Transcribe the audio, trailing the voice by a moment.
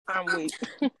I'm weak.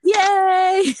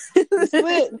 Yay! It's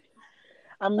lit.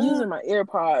 I'm using my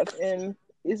AirPods, and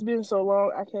it's been so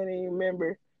long I can't even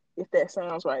remember if that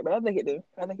sounds right, but I think it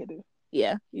do.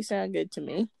 Yeah, you sound good to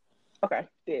me. Okay,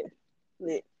 good.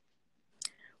 Lit.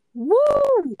 Woo!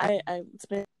 I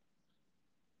spent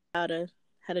how to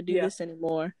do this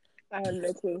anymore. I have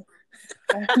no clue.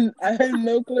 I have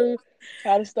no clue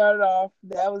how to start it off.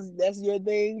 That's your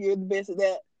thing. You're the best at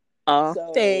that. Oh,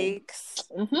 So, thanks.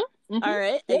 All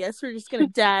right, I guess we're just gonna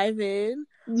dive in.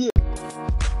 Yeah.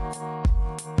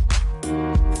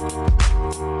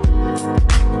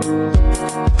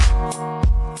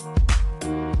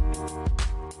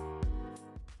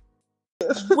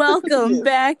 Welcome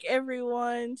back,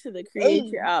 everyone, to the Create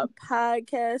Your Out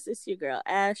podcast. It's your girl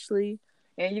Ashley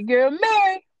and your girl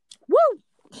Mary. Woo!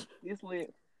 It's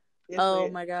lit.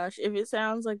 My gosh, if it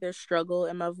sounds like there's struggle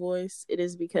in my voice, it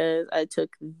is because I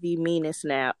took the meanest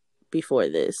nap before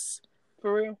this.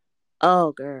 For real?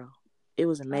 Oh, girl, it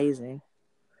was amazing.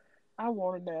 I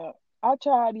wanted that. I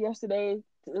tried yesterday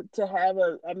to have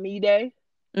a me day.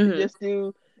 To just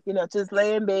do, just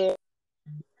lay in bed.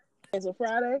 It's a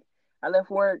Friday. I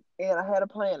left work and I had a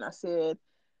plan. I said,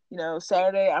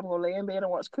 Saturday I'm gonna lay in bed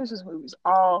and watch Christmas movies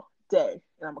all day,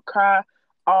 and I'm gonna cry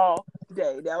all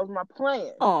day. That was my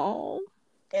plan. Oh.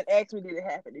 And asked me, did it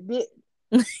happen? It didn't.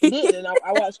 It didn't. And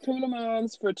I watched Criminal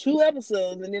Minds for 2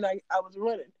 episodes, and then I was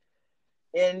running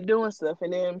and doing stuff,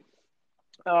 and then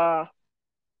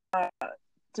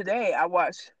today I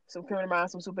watched some Criminal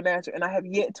Minds, some Supernatural, and I have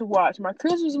yet to watch my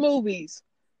Christmas movies.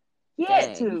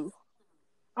 To.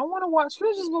 I want to watch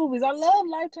Christmas movies. I love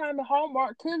Lifetime and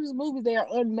Hallmark Christmas movies. They are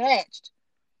unmatched.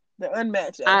 They're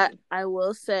unmatched, actually. I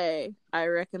will say, I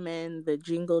recommend the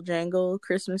Jingle Jangle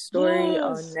Christmas Story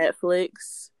on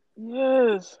Netflix.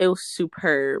 Yes. It was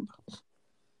superb.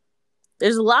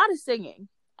 There's a lot of singing.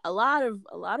 A lot of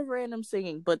random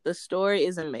singing, but the story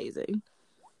is amazing.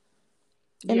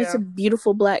 And it's a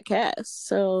beautiful black cast.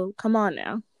 So, come on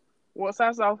now. Once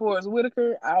I saw Forest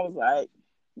Whitaker, I was like,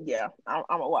 yeah, I'm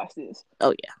gonna watch this.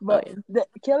 Oh yeah, but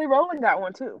Kelly Rowland got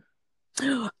one too.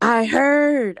 I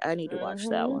heard. I need to watch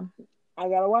that one. I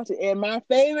gotta watch it. And my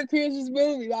favorite Christmas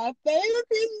movie,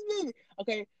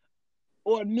 okay,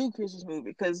 or new Christmas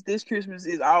movie, because this Christmas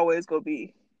is always gonna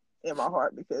be in my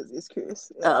heart because it's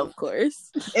Chris. Of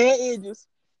course. And Idris.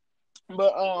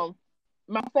 But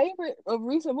my favorite of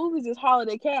recent movies is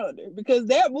Holiday Calendar, because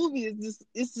that movie is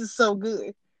just so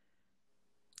good.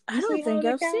 I don't think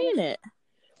I've seen it.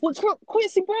 With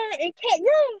Quincy Brown and Cat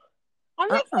Girl on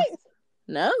Netflix.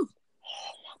 No.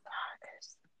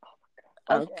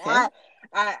 Oh my god. Okay.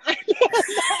 I'm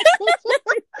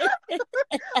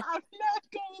not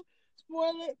gonna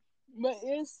spoil it, but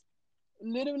it's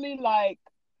literally like,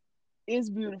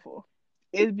 it's beautiful.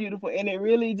 It's beautiful, and it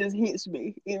really just hits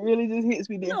me. It really just hits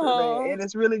me different, man. And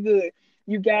it's really good.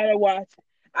 You gotta watch it.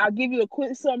 I'll give you a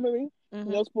quick summary.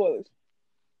 No spoilers.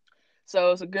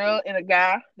 So it's a girl and a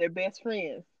guy. They're best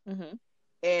friends.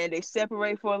 And they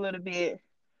separate for a little bit.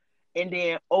 And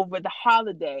then over the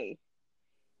holiday,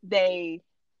 they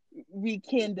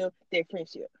rekindle their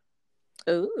friendship.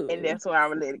 Ooh. And that's why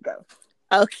I'm going to let it go.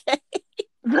 Okay.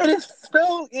 But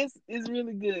it's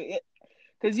really good.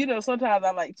 Because, sometimes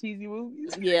I like cheesy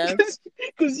movies. Yeah.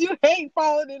 Because you hate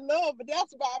falling in love, but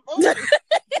that's my movie.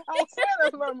 I swear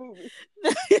that's my movie.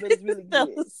 But it's really good.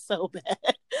 That was so bad.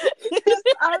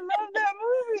 I love that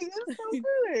movie. It's so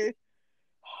good.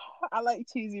 I like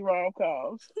cheesy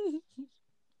rom-coms.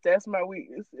 That's my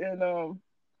weakness. And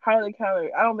Holiday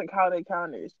Calendar, I don't think Holiday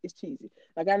Calendar is cheesy.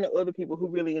 Like, I know other people who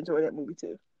really enjoy that movie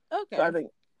too. Okay. So I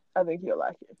think you'll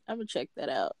like it. I'm gonna check that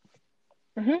out.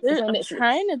 I'm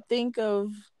trying to think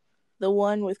of the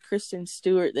one with Kristen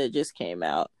Stewart that just came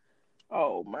out.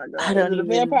 Oh my god! I don't even...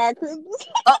 Vampire Christmas?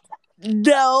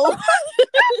 No.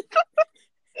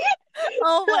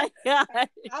 Oh my god! I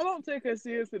don't take her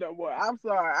seriously no more. I'm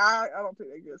sorry. I don't take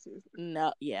that girl seriously.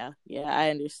 No, yeah,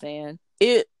 I understand.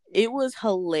 It was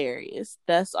hilarious.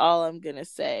 That's all I'm gonna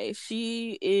say.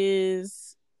 She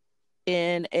is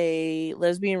in a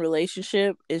lesbian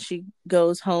relationship, and she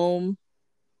goes home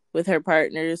with her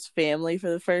partner's family for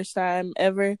the first time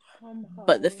ever.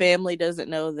 But the family doesn't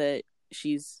know that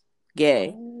she's gay.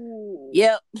 Ooh.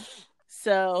 Yep.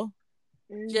 So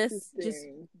just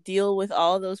deal with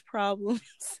all those problems.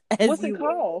 What's it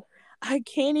called? I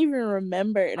can't even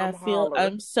remember, and I feel like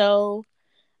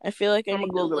I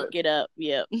need to look it up.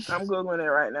 Yep. I'm Googling it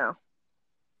right now.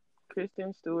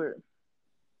 Kristen Stewart.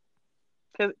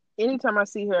 Because anytime I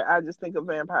see her, I just think of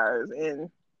vampires, and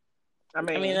I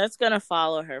mean that's gonna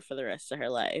follow her for the rest of her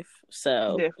life.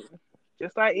 So definitely,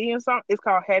 just like Ian's song, it's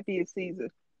called Happiest Season.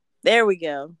 There we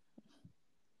go.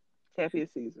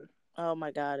 Happiest season. Oh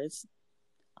my God, it's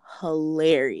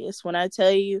hilarious. When I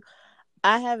tell you,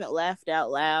 I haven't laughed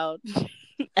out loud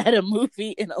at a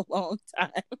movie in a long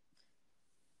time.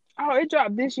 Oh, it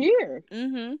dropped this year.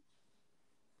 Mm-hmm.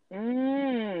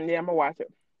 Yeah, I'm gonna watch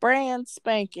it. Brand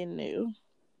spanking new.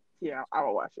 Yeah, I'm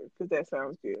gonna watch it because that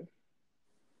sounds good.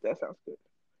 That sounds good.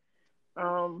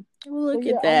 Well, But look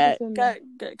yeah, at I'm just that. in the.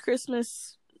 Got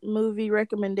Christmas movie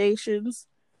recommendations.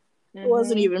 I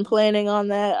wasn't Mhm. even planning on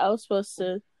that. I was supposed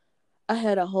to. I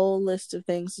had a whole list of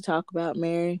things to talk about,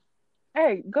 Mary.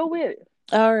 Hey, go with it.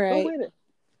 All Go right. with it.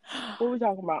 What are we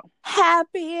talking about?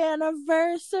 Happy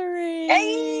anniversary!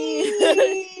 Hey,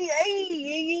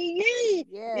 hey.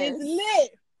 Yes. It's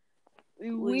lit.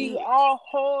 We are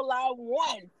whole out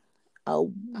one. A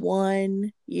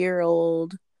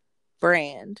 1-year-old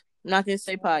brand. I'm not gonna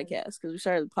say podcast because we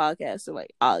started the podcast in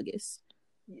like August.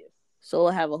 Yes. So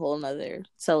we'll have a whole nother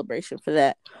celebration for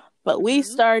that. But we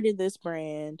started this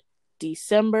brand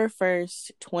December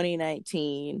 1st,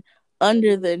 2019,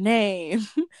 under the name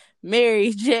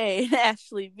Mary J and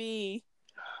Ashley B.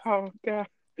 Oh God.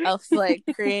 I was like,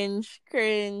 cringe.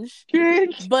 Cringe.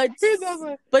 But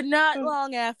not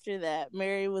long after that,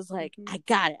 Mary was like, I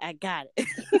got it.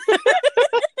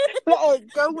 Hey,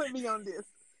 go with me on this.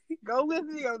 Go with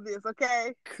me on this,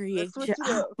 okay? Create Let's switch your it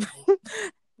up.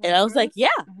 And I was like, yeah,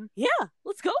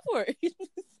 let's go for it.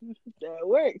 That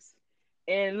works.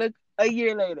 And look, a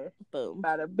year later, Boom.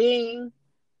 bada bing,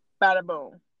 bada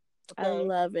boom. Okay? I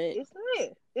love it. It's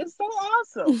lit. It's so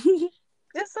awesome.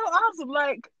 It's so awesome.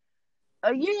 Like,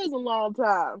 a year is a long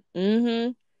time.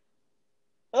 Mm-hmm.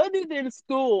 Other than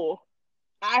school,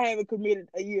 I haven't committed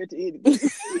a year to anything.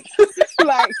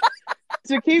 Like,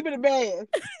 to keep it a band.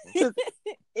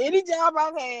 Any job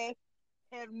I've had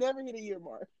have never hit a year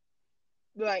mark.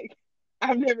 Like,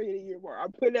 I've never hit a year mark.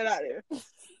 I'm putting that out there.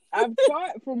 I've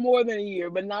taught for more than a year,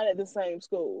 but not at the same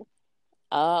school.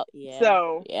 Oh, yeah.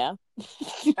 So, yeah.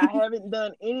 I haven't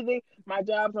done anything. My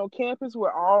jobs on campus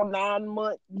were all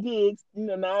 9-month gigs,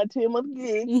 9-10-month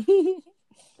gigs.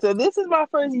 So, this is my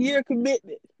first year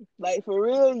commitment. Like, for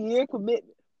real, year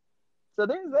commitment. So,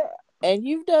 there's that. And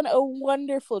you've done a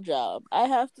wonderful job. I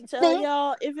have to tell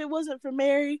y'all, if it wasn't for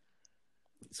Mary,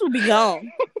 this would be gone.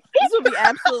 This would be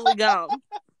absolutely gone.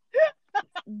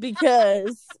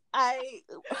 Because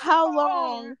how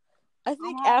long? I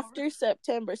think after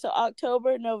September, so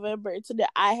October, November, today,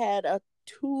 I had a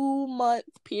 2-month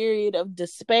period of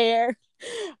despair.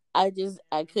 I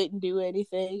couldn't do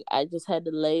anything. I just had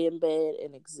to lay in bed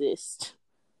and exist.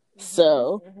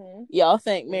 So, y'all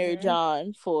thank Mary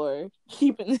John for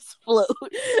keeping this afloat.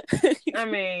 I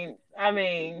mean,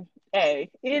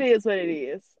 hey, it is what it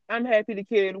is. I'm happy to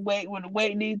carry the weight when the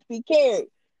weight needs to be carried.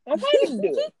 I'm happy to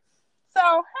do it.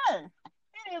 So, it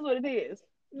is what it is.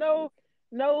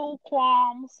 No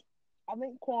qualms. I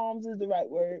think qualms is the right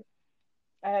word.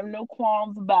 I have no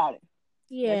qualms about it.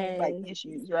 Yeah. That means like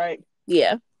issues, right?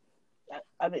 Yeah.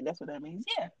 I think that's what that means.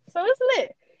 Yeah. So it's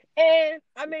lit. And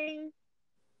I mean,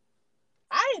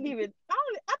 I think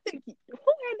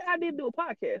I did do a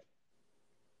podcast.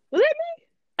 Was that me?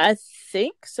 I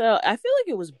think so. I feel like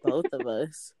it was both of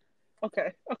us.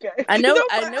 Okay. I know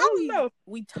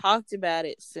we talked about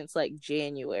it since like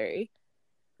January.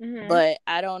 But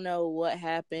I don't know what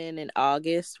happened in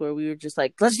August where we were just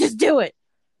like, let's just do it.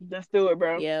 Let's do it,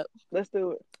 bro. Yep. Let's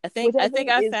do it. I think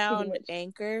I found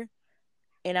Anchor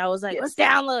and I was like, let's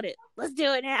download it. Let's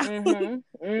do it now. Let's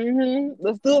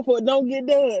do it before it don't get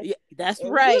done. Yeah, that's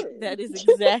right. That is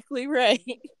exactly right.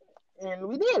 And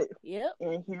we did it. Yep.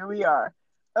 And here we are.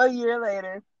 A year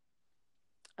later.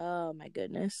 Oh my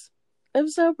goodness. I'm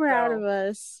so proud of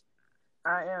us.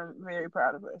 I am very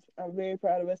proud of us. I'm very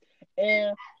proud of us.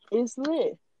 And it's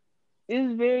lit.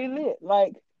 It's very lit.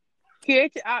 Like,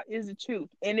 Character Out is the truth.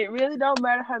 And it really don't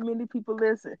matter how many people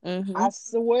listen. I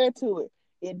swear to it.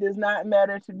 It does not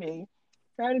matter to me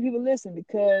how many people listen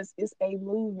because it's a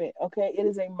movement, okay? It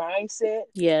is a mindset.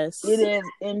 Yes. It is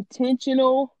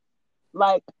intentional,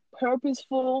 like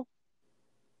purposeful.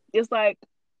 It's like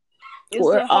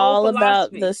we're all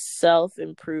about the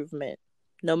self-improvement.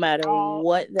 No matter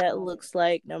what that looks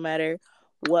like, no matter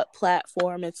what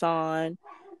platform it's on.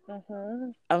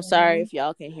 I'm sorry if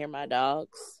y'all can hear my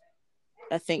dogs.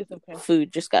 I think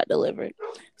food just got delivered.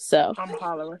 So I'm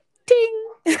hollering. Ding!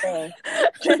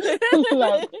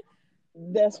 Like,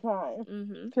 that's fine.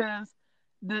 Because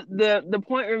the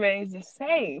point remains the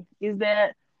same, is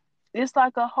that it's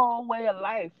like a whole way of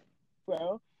life,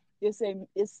 bro. It's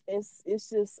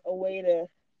just a way to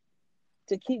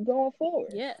keep going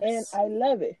forward. Yes. And I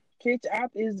love it. Catch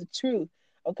Up is the truth.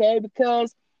 Okay?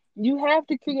 Because You have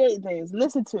to create things.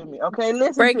 Listen to me, okay?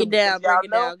 Listen break to it me. down. Y'all Break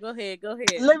it know. down. Go ahead.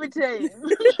 Let me tell you,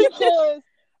 because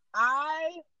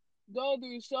I go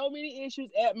through so many issues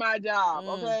at my job.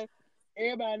 Okay,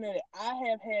 everybody know that I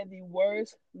have had the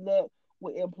worst luck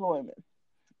with employment.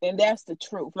 And that's the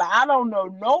truth. Like, I don't know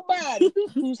nobody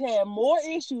who's had more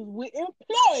issues with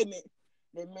employment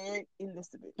than Mary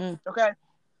Elizabeth. Okay?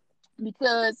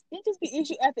 Because it just be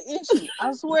issue after issue.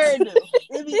 I swear it do.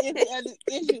 It be issue after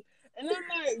issue. And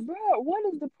I'm like, bro,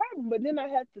 what is the problem? But then I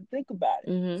have to think about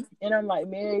it. And I'm like,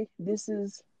 Mary,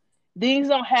 things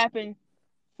don't happen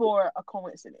for a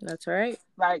coincidence. That's right.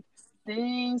 Like,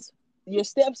 your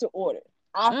steps are ordered.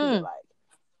 I feel like.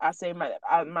 I say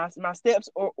my steps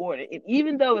are ordered. And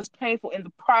even though it's painful in the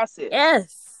process,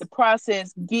 yes, the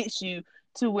process gets you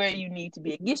to where you need to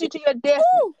be. It gets you to your destiny.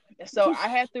 Ooh. And so I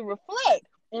have to reflect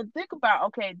and think about,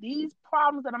 okay, these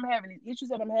problems that I'm having, these issues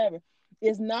that I'm having,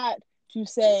 is not to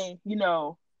say,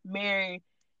 Mary,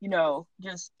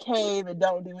 just cave and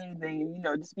don't do anything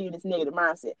and, just be in this negative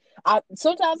mindset.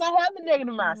 Sometimes I have the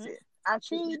negative mindset. I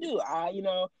truly do. I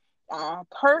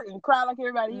hurt and cry like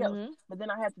everybody else. But then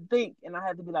I have to think and I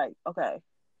have to be like, okay,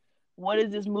 what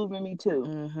is this moving me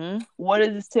to? What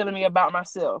is this telling me about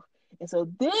myself? And so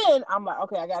then I'm like,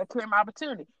 okay, I got to create my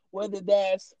opportunity. Whether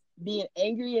that's being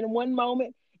angry in one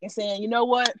moment and saying, you know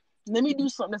what, let me do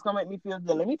something that's going to make me feel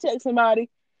good. Let me text somebody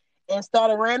and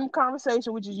start a random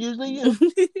conversation, which is usually you,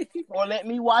 or let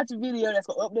me watch a video that's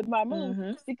gonna uplift my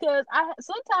mood. Because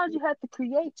sometimes you have to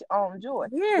create your own joy.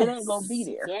 Yes. It ain't gonna be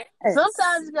there. Yes.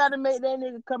 Sometimes you gotta make that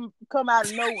nigga come out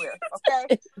of nowhere.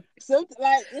 Okay,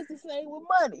 like it's the same with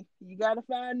money. You gotta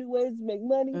find new ways to make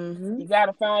money. You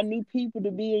gotta find new people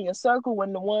to be in your circle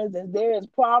when the ones that's there is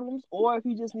problems, or if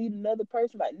you just need another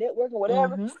person like networking,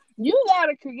 whatever. You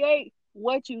gotta create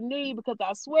what you need, because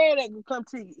I swear that will come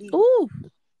to you easy. Ooh.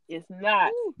 It's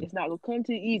not gonna come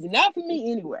to you easy. Not for me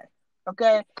anyway.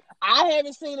 Okay? I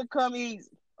haven't seen it come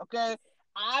easy. Okay?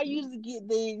 I usually get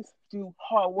things through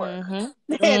hard work and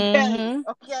pain,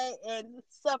 okay, and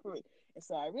suffering. And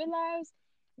so I realized,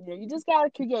 you just gotta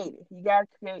create it. You gotta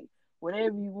create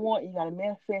whatever you want. You gotta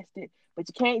manifest it, but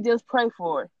you can't just pray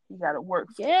for it. You gotta work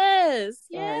for it. Yes.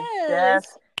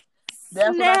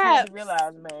 That's what I had to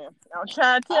realize, man. I'm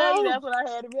trying to tell you, that's what I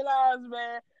had to realize,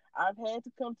 man. I've had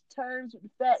to come to terms with the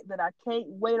fact that I can't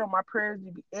wait on my prayers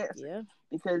to be answered. Yeah.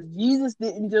 Because Jesus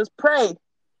didn't just pray.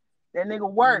 That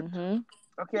nigga worked.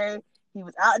 Okay? He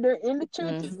was out there in the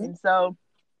churches. And so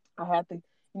I have to,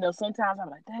 sometimes I'm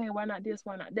like, dang, why not this?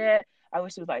 Why not that? I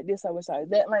wish it was like this. I wish I was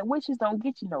that. Like, wishes don't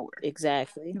get you nowhere.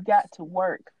 Exactly. You got to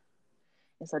work.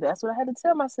 And so that's what I had to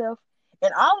tell myself.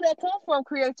 And all of that comes from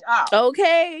Create Your Owl.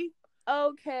 Okay.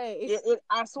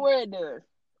 I swear it does.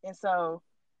 And so,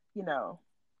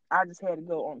 I just had to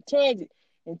go on a tangent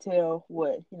and tell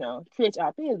what, Create Your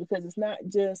Op is, because it's not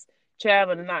just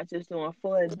traveling and not just doing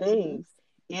fun things.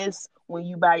 It's when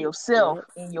you by yourself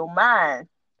in your mind,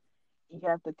 you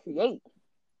have to create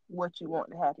what you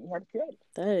want to happen. You have to create it.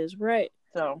 That is right.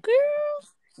 So, girl,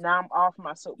 now I'm off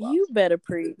my soapbox. You better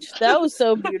preach. That was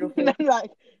so beautiful. I'm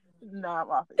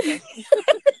off it.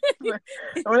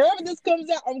 Whenever this comes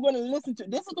out, I'm going to listen to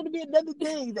it. This is going to be another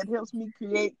thing that helps me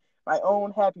create my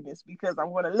own happiness, because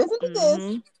I'm going to listen to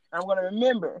this. I'm going to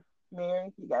remember,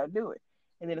 Mary, you got to do it.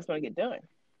 And then it's going to get done.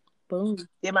 Boom.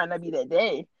 It might not be that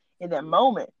day, in that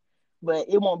moment, but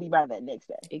it won't be by that next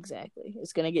day. Exactly.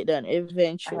 It's going to get done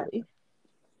eventually.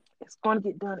 It's going to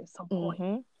get done at some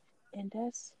point. And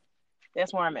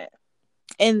that's where I'm at.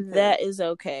 And that is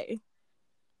okay.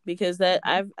 Because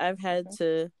I've had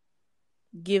to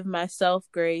give myself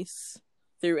grace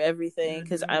through everything,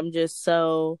 because I'm just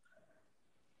so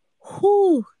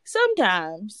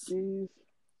sometimes you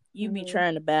be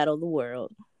trying to battle the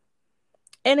world,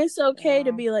 and it's okay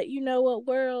to be like, you know what,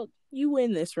 world, you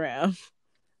win this round.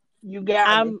 You got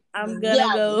I'm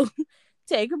gonna go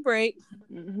take a break,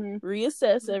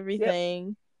 reassess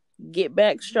everything, get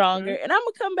back stronger, and I'm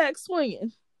gonna come back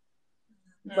swinging.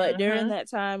 But during that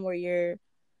time where you're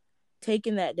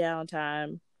taking that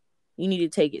downtime, you need to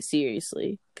take it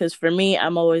seriously. Because for me,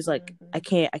 I'm always like, I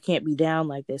can't be down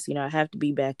like this. I have to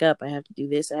be back up. I have to do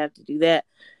this. I have to do that.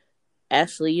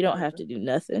 Ashley, you don't have to do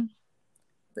nothing,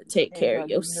 but take care of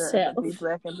yourself. Be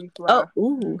black and be fly.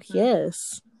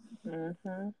 Yes.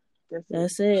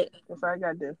 That's it. That's all I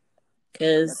gotta do.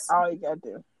 Because all you gotta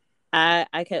do.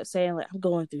 I kept saying, like, I'm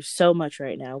going through so much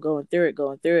right now. I'm going through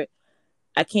it.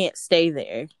 I can't stay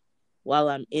there while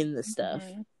I'm in the stuff.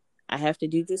 I have to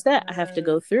do just that. I have to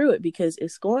go through it, because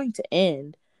it's going to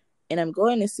end, and I'm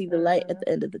going to see the light at the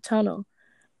end of the tunnel,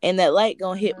 and that light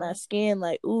gonna hit my skin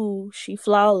like, ooh, she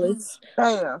flawless.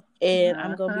 And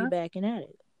I'm gonna be backing at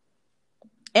it.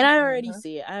 And I already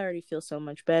see it. I already feel so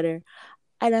much better.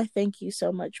 And I thank you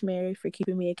so much, Mary, for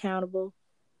keeping me accountable.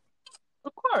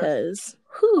 Of course.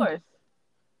 Because,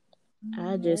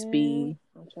 I just be.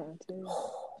 I'm trying to.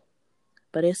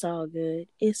 But it's all good.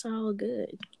 It's all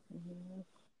good.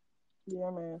 Yeah,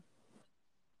 man.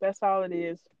 That's all it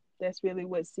is. That's really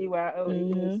what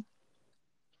CYO is.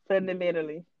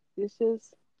 Fundamentally. It's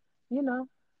just,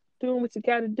 doing what you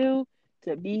got to do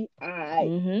to be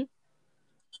alright.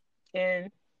 And,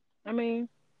 I mean,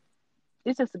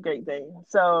 it's just a great thing.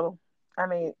 So, I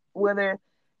mean, whether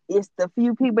it's the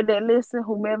few people that listen,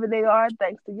 whomever they are,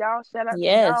 thanks to y'all, shout out to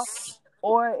y'all.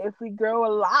 Or if we grow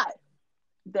a lot,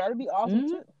 that'd be awesome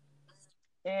too.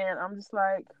 And I'm just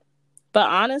like, but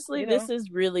honestly, this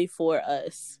is really for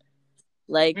us.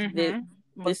 Like,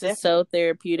 this is so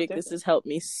therapeutic. This has helped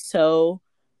me so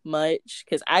much.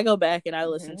 Because I go back and I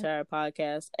listen to our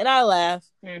podcast and I laugh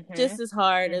just as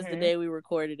hard as the day we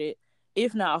recorded it,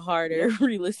 if not harder,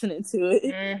 re-listening to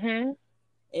it.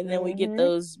 And then we get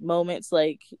those moments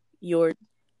like your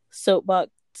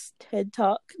soapbox TED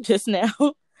Talk just now.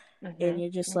 And you're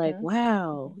just like,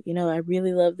 wow, I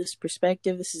really love this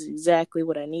perspective. This is exactly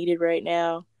what I needed right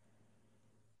now.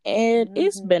 And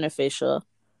it's beneficial.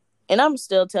 And I'm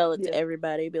still telling to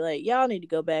everybody, be like, y'all need to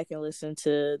go back and listen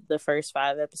to the first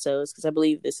 5 episodes, because I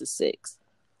believe this is 6.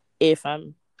 If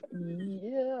I'm...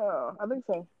 Yeah, I think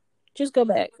so. Just go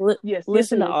back.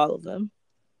 Listen to all of them.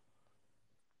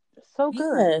 So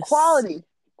good. Quality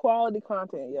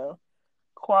content, yo.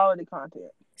 Quality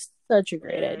content. Such a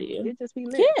great idea. It just be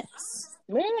lit. Yes.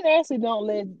 Me and Ashley don't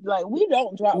we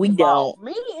don't drop the ball.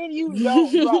 Me and you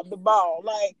don't drop the ball.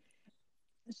 Like,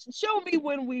 show me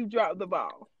when we've dropped the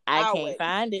ball. I can't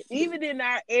find it. Even in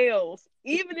our L's,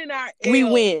 we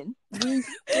win. We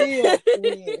still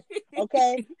win.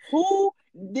 Okay? Who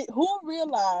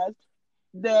realized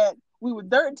that we were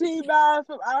 13 miles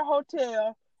from our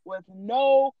hotel with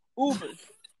no Ubers,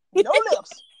 no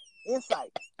lifts in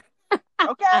sight?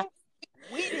 Okay?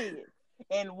 We did.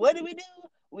 And what did we do?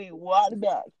 We walked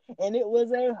back. And it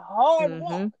was a hard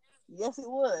walk. Yes, it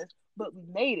was. But we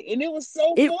made it. And it was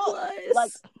so fun.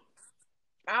 Like,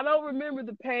 I don't remember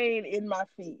the pain in my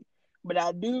feet, but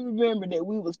I do remember that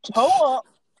we was tore up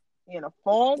in a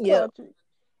foreign country,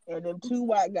 and them 2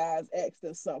 white guys asked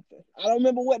us something. I don't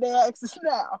remember what they asked us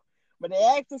now, but they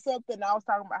asked us something, and I was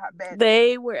talking about how bad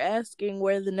they were asking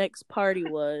where the next party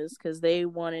was, because they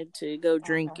wanted to go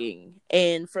drinking.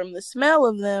 And from the smell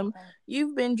of them,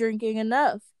 you've been drinking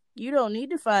enough. You don't need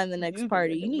to find the next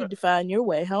party. You need to find your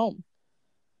way home.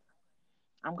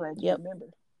 I'm glad you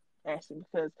remembered, Ashley,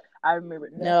 because I remember.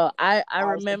 No, I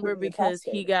remember because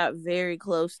he got very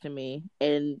close to me,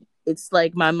 and it's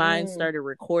like my mind started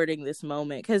recording this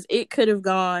moment, because it could have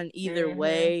gone either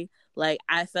way. Like,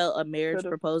 I felt a marriage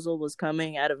proposal was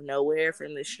coming out of nowhere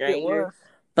from this stranger.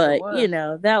 But,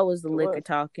 that was the liquor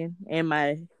talking and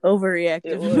my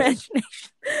overreactive imagination.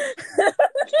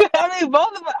 I mean,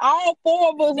 both of us, all 4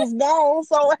 of us was gone,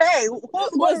 so hey,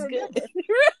 what's good?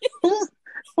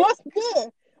 What's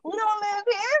good? We don't live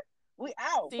here. We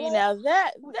out. See, now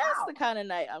that's the kind of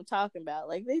night I'm talking about.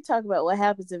 Like, they talk about what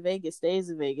happens in Vegas stays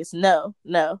in Vegas. No.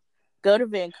 Go to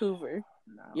Vancouver.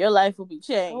 No. Your life will be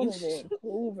changed. Go to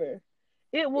Vancouver.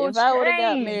 It will If I would have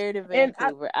got married in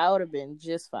Vancouver, I would have been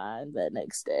just fine that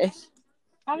next day.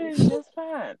 I been just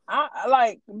fine. I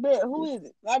like, bet, who is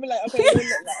it? I'd be like, okay,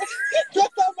 that's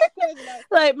not my question.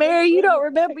 Like, Mary, you don't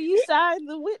remember you signed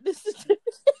the witness?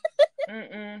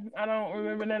 I don't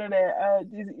remember none of that.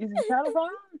 Is he kind of fine?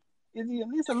 Is he at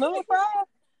least a little fine?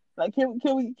 Like, can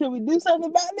we do something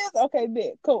about this? Okay,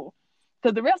 bet, cool.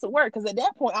 Because the rest will work. Because at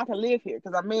that point, I can live here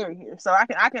because I'm married here, so I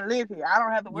can live here. I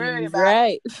don't have to worry about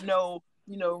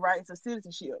rights of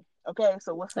citizenship. Okay,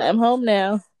 so what's up? I'm home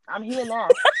now. I'm here now.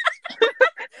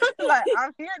 Like,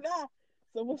 I'm here now.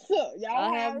 So what's up? Y'all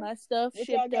I have my stuff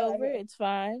shipped over. It's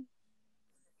fine.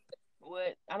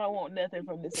 What? I don't want nothing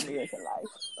from this American life.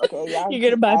 Okay, y'all. You're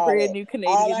gonna buy brand new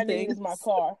Canadian things. All I need is my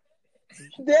car.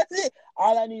 That's it.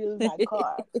 All I need is my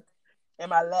car and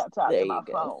my laptop and my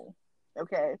phone.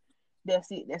 Okay,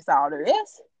 that's it. That's all there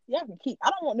is. Y'all can keep. I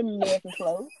don't want them American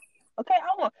clothes. Okay,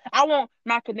 I want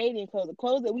my Canadian clothes. The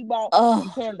clothes that we bought in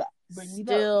Canada.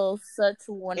 Still such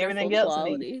wonderful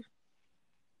quality.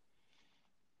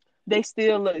 They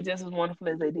still look just as wonderful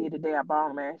as they did the day I bought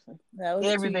them, Ashley. That was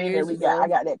everything that we got. I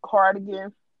got that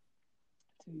cardigan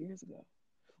 2 years ago,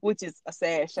 which is a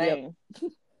sad shame,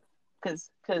 because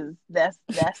that's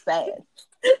sad.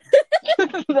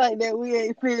 Like that we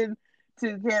ain't been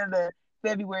to Canada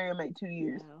February and make 2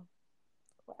 years.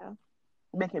 Wow.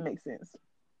 Make it make sense.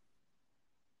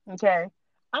 Okay,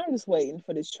 I'm just waiting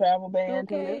for this travel ban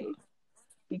to lift.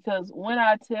 Because when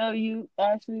I tell you,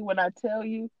 actually, when I tell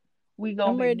you, we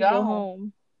gonna I'm be ready to go gone.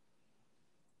 home.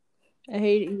 I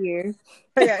hate it here.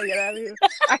 I gotta get out of here.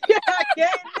 I can't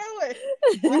do it.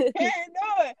 I can't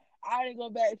do it. I ain't go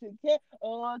back to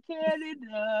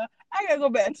Canada. I gotta go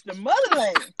back to the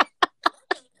motherland.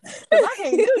 Cause I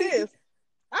can't do this.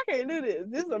 I can't do this.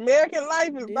 This American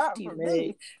life is This not too for much.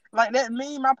 me. Like that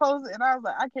meme I posted, and I was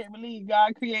like, I can't believe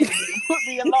God created me and put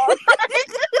me in Las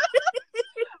Vegas.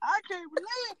 I can't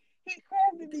believe He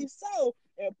crafted me so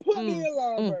and put me in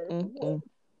Lawrenceburg.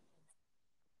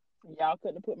 Y'all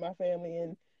couldn't have put my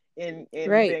family in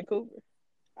Right. Vancouver.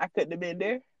 I couldn't have been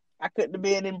there. I couldn't have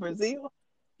been in Brazil.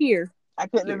 Here. I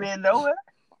couldn't have been nowhere.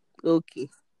 Okay.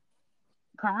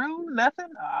 Peru, nothing.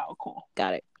 Oh, cool.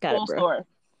 Got it, cool bro. Story.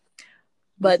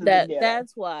 But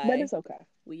that's why. But it's okay.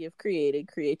 We have created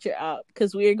Create Your Op,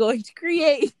 because we are going to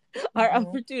create our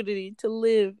opportunity to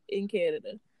live in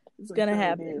Canada. It's gonna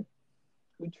happen.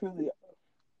 We truly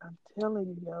are. I'm telling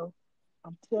you, yo.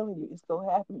 I'm telling you, it's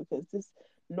gonna happen because this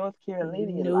North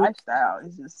Carolinian lifestyle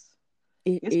is just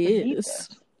it's beneath us.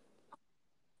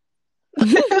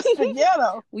 It's the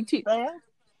ghetto. We too. Man.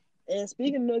 And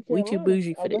speaking of North Carolina, we too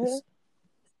bougie for this.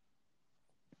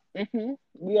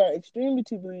 We are extremely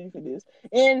too bougie for this.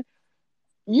 And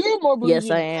you're more bougie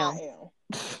than I am.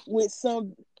 With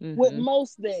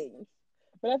most things.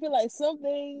 But I feel like some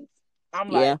things, I'm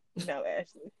like, no,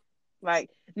 Ashley.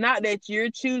 Like, not that you're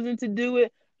choosing to do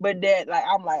it, but that, like,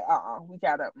 I'm like, we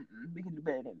can do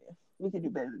better than this. We can do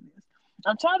better than this.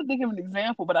 I'm trying to think of an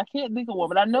example, but I can't think of one.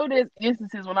 But I know there's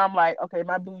instances when I'm like, okay,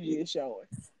 my bougie is showing.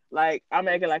 Like, I'm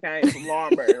acting like I ain't from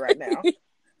Laurinburg right now.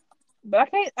 But I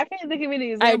can't think of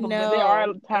any examples. But there are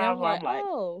times where I'm like,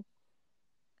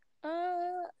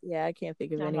 yeah, I can't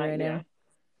think of any right now.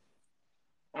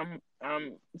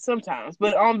 I'm sometimes,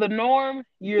 but on the norm,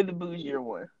 you're the bougier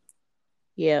one.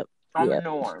 Yep. On the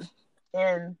norm,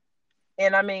 and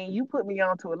I mean, you put me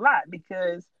onto a lot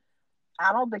because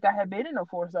I don't think I had been in a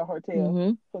 4-star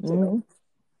hotel until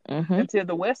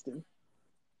the Westin.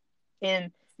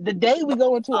 And the day we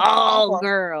go into a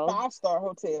 5-star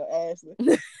hotel,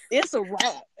 Ashley, it's a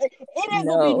wrap. It ain't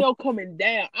gonna be no coming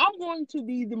down. I'm going to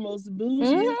be the most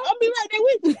bougiest. I'll be right there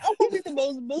with you. I'm gonna be the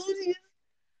most bougiest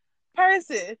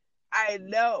person I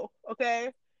know.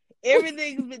 Okay,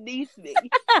 everything's beneath me.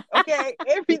 Okay,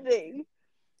 everything.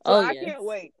 So I can't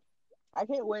wait. I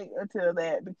can't wait until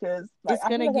that because it's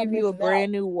gonna give you a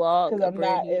brand new walk, a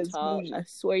brand new talk. I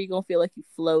swear you're gonna feel like you're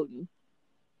floating.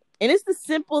 And it's the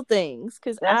simple things,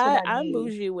 because I'm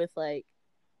bougie with like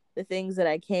the things that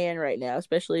I can right now,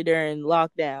 especially during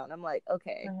lockdown. I'm like,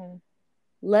 okay,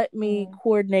 let me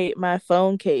coordinate my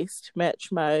phone case to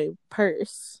match my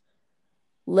purse.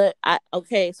 So I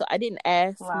didn't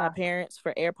ask my parents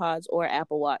for AirPods or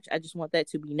Apple Watch. I just want that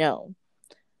to be known.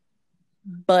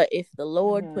 But if the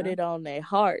Lord put it on their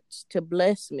hearts to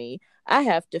bless me, I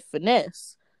have to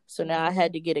finesse. So now I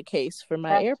had to get a case for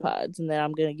my AirPods, and then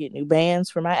I'm going to get new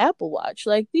bands for my Apple Watch.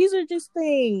 Like, these are just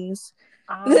things.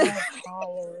 I'm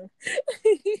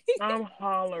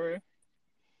hollering.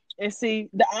 And see,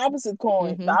 the opposite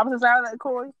coin, the opposite side of that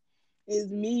coin is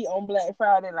me on Black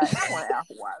Friday. Like, I want an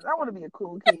Apple Watch. I want to be a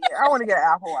cool kid. I want to get an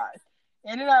Apple Watch.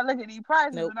 And then I look at these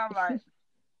prices, and I'm like,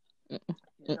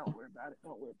 don't worry about it.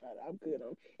 Don't worry about it. I'm good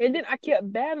on it. And then I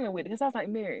kept battling with it because I was like,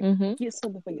 Mary, get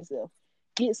something for yourself.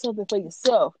 Get something for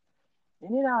yourself.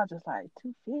 And then I was just like,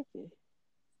 $250.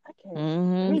 I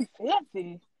can't.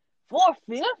 $350.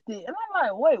 $450. And I'm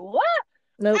like, wait, what?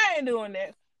 Nope. I ain't doing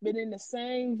that. But in the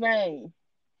same vein,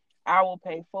 I will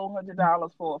pay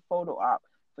 $400 for a photo op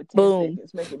for 10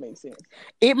 seconds. Make it make sense.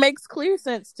 It makes clear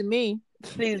sense to me.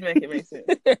 Please make it make sense.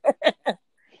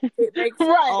 It makes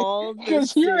all the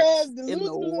sense in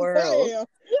the world.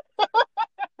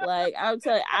 Like, I'm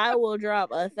telling you, I will drop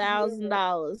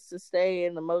 $1,000 to stay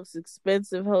in the most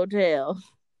expensive hotel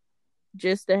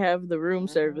just to have the room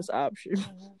service option.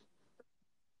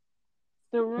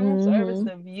 The room service,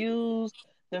 the views,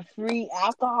 the free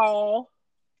alcohol.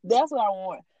 That's what I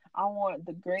want. I want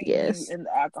the great view and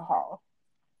the alcohol.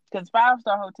 Because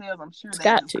 5-star hotels, I'm sure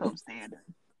that just come standard.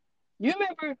 You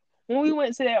remember when we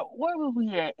went to that, where was we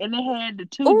at? And they had the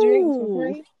 2 drinks for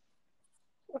free?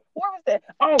 Where was that?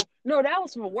 Oh, no, that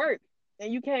was for work.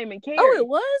 And you came and carried. Oh, it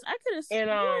was? I could have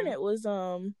sworn it was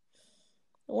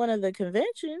one of the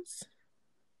conventions.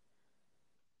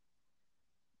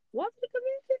 Was it a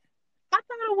convention? I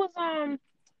thought it was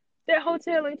that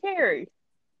hotel in Cary.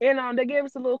 And they gave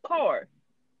us a little card.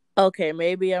 Okay,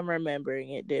 maybe I'm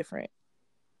remembering it different.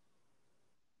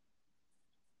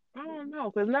 I don't know,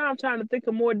 because now I'm trying to think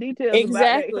of more details about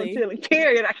that hotel in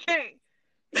Cary, and I can't.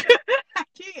 I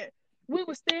can't. We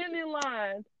were standing in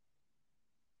line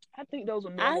I think those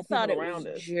were I normal thought people it was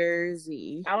around us.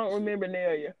 Jersey. I don't remember an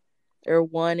area. Or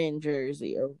one in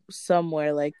Jersey or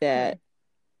somewhere like that.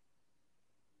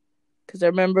 Because I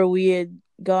remember we had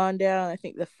gone down, I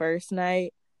think, the first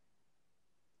night,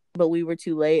 but we were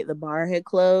too late. The bar had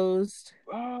closed.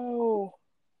 Oh.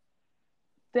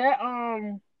 That,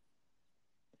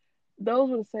 those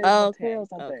were the same hotels,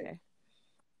 I think.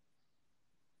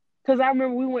 Because I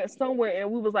remember we went somewhere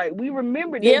and we was like, we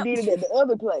remembered they did it at the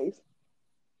other place.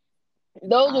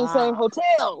 Those were the same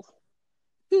hotels.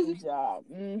 Good job.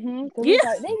 Mm-hmm. Because it's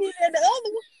like, they did it at the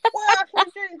other one. Where our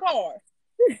first drink card?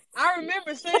 I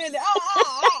remember saying that,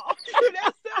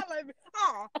 that sound like me.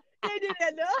 They did it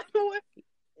at the other one.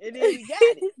 And then you got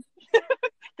it.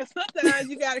 Because sometimes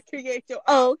you got to create your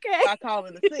by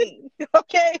calling the scene.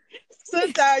 Okay?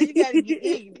 Sometimes you got to get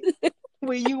ignorant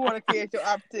when you want to create your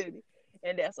opportunity.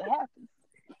 And that's what happens.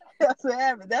 That's what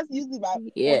happens. That's usually one of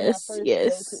my first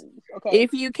go-tos. Okay?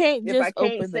 If you can't just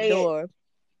open the door,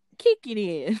 kick it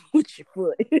in with your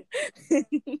foot. Kick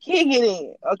it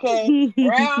in, okay?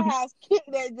 Roundhouse, kick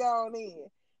that John in.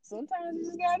 Sometimes you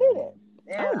just gotta do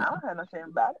that. And I don't have no shame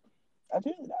about it. I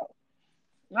really don't.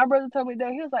 My brother told me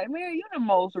that he was like, "Mary, you're the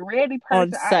most ready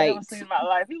person I ever seen in my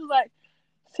life." He was like,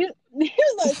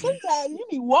 sometimes you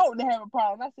be wanting to have a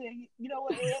problem. I said, you know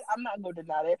what, Ed? I'm not gonna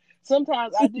deny that.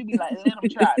 Sometimes I do be like, let them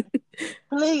try me.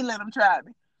 Please let them try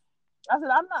me. I said,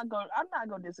 I'm not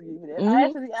gonna disagree with that.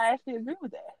 Mm-hmm. I actually agree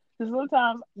with that. Because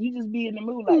sometimes you just be in the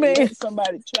mood like, let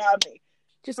somebody try me.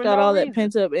 Just got all that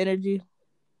pent up energy.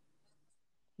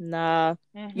 Nah,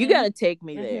 you gotta take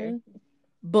me there.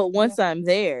 But once I'm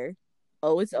there,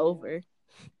 it's over.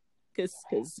 Cause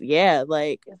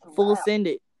like full send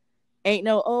it. Ain't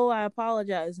no, I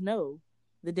apologize. No,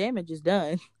 the damage is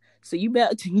done. So you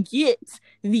about to get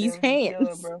these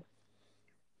hands. Good, bro.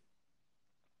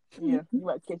 Yeah, you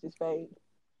might catch his fade.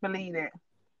 Believe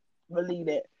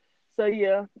that. So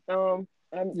yeah, I'm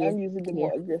usually the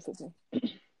more aggressive one.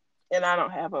 And I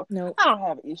don't have an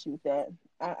issue with that.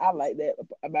 I like that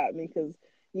about me because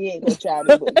you ain't gonna try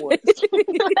me but once. That's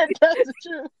the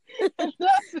truth.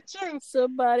 That's the truth.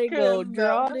 Somebody go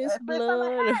draw this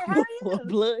blood before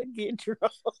blood get drawn.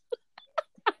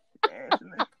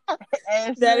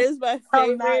 Ashley, that is my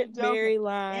favorite Mary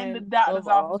line in the doctor's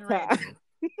office time.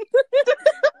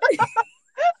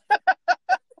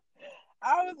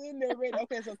 I was in there ready.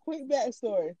 Okay, so quick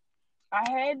backstory. I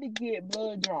had to get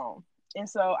blood drawn. And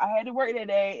so I had to work that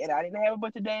day, and I didn't have a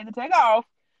bunch of days to take off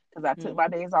because I took my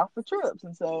days off for trips.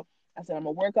 And so I said, I'm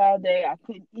going to work all day. I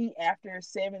couldn't eat after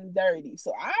 7:30.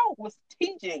 So I was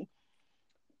teaching,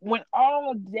 went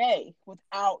all day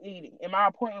without eating. And my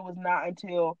appointment was not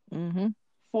until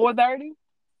 4:30.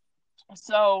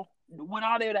 So went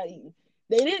all day without eating.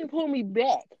 They didn't pull me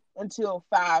back until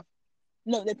 5.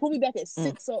 No, they pulled me back at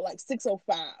 6:05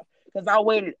 because I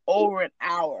waited over an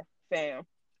hour, fam.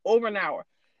 Over an hour.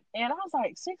 And I was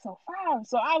like, 6:05.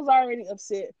 So I was already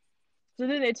upset. So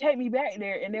then they take me back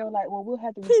there and they were like, well, we'll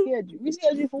have to reschedule.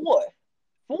 Reschedule you for what?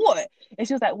 For what? And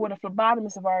she was like, well, the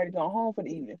phlebotomists have already gone home for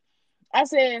the evening. I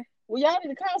said, well, y'all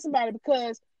need to call somebody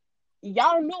because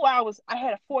y'all knew I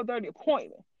had a 4:30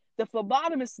 appointment. The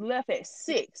phlebotomist left at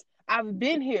 6. I've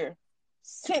been here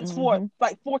since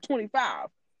 4:25.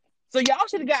 So y'all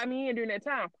should have got me in during that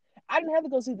time. I didn't have to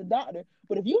go see the doctor.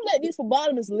 But if you let these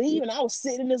phlebotomists leave and I was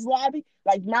sitting in this lobby,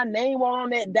 like my name was on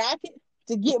that docket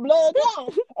to get blood drawn,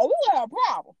 we would have a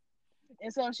problem.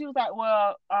 And so she was like,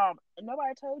 well,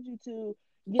 nobody told you to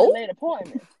get a late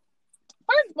appointment.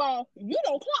 First of all, you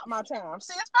don't clock my time.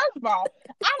 Sis, first of all,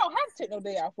 I don't have to take no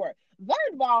day off work.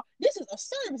 Third of all, this is a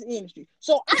service industry.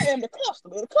 So I am the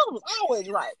customer. The customer's always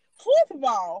right. Fourth of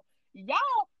all, y'all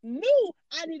knew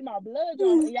I needed my blood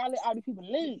drawn and y'all let all these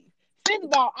people leave. Fifth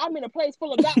of all, I'm in a place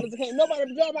full of doctors and can't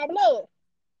nobody draw my blood.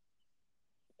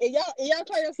 And y'all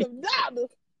call yourself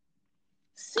doctors.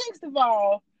 Sixth of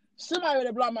all, somebody would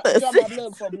have draw my blood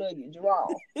before blood get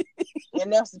drawn.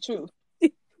 And that's the truth.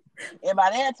 And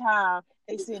by that time,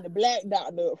 they send the black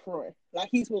doctor up front. Like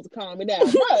he's supposed to calm me down.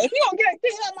 Bro, if you don't get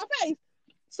it out of my face,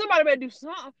 somebody better do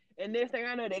something. And next thing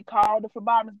I know, they called the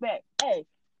phlebotomist back. Hey,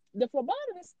 the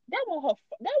phlebotomist, that wasn't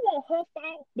her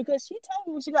fault because she told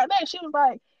me when she got back, she was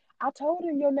like, I told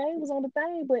her your name was on the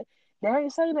thing, but they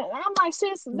ain't saying that. And I'm like,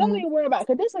 sis, don't even worry about it,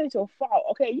 because this ain't your fault.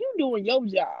 Okay, you doing your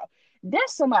job.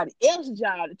 That's somebody else's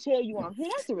job to tell you I'm here.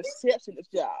 That's the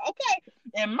receptionist job, okay?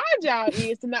 And my job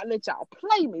is to not let y'all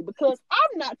play me because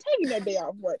I'm not taking that day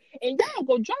off work. And y'all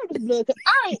go draw this blood because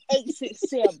I ain't 8, 6,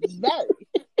 7, 30.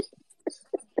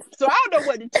 So I don't know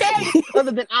what to tell you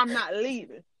other than I'm not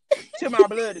leaving till my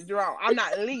blood is drawn. I'm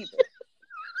not leaving.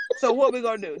 So what we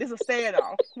gonna do? This is a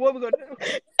standoff. What we gonna do?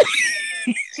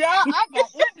 Child, I got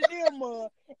into them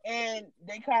and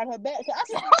they called her back. So I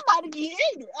said, I'm about to get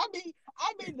ignorant.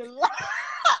 I'm in the lobby.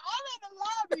 I'm in the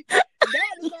lobby.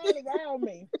 Doctors all around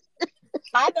me.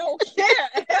 I don't care.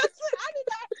 I do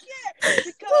not care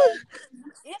because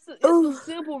it's a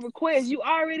simple request. You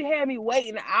already had me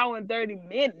waiting an hour and 30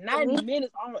 minutes, 90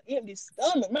 minutes on an empty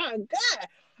stomach. My God,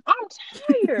 I'm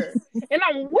tired and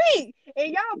I'm weak,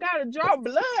 and y'all gotta draw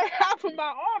blood out from my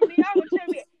arm. And y'all gonna tell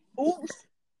me, "Oops,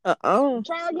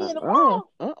 try again tomorrow."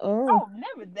 Oh,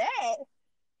 never that.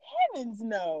 Heavens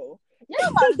no. Y'all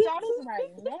about to try this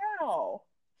right now,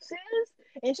 sis.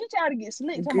 And she tried to get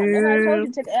slick. Nobody told you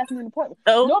to take an afternoon appointment.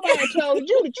 Okay. Nobody told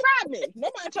you to try me.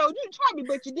 Nobody told you to try me,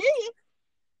 but you did.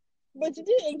 But you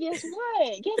did. And guess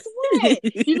what? Guess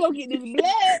what? You gonna get this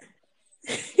blood.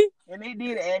 And they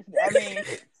did actually. I mean,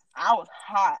 I was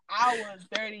hot. I was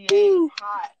 38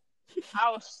 hot. I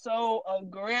was so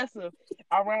aggressive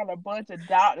around a bunch of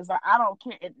doctors. Like, I don't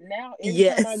care. And now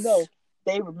every time I go,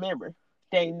 they remember.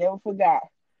 They never forgot.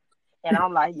 And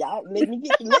I'm like, y'all, let me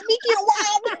get wild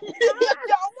if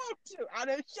y'all want to. I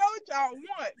done showed y'all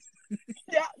once.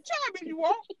 Y'all try me if you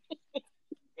want.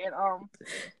 And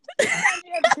you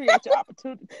have to create your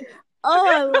opportunity. Oh,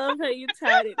 I love how you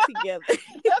tied it together.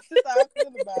 That's just how I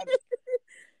feel about it.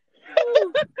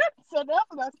 So that's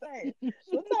what I'm saying.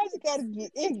 Sometimes you gotta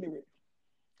get ignorant.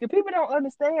 Because people don't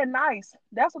understand nice.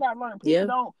 That's what I learned. People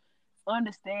don't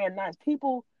understand nice.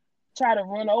 People try to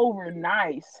run over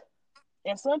nice.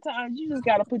 And sometimes you just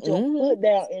gotta put your foot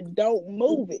down and don't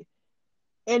move it.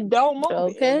 And don't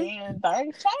move it. And then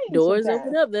things change. Doors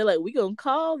open up. They're like, we gonna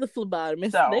call the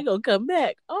phlebotomist. So, they gonna come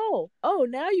back. Oh,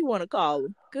 now you want to call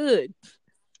them. Good.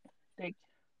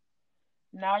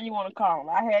 Now you want to call them.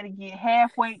 I had to get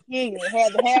halfway in and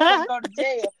had to halfway go to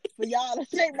jail for y'all to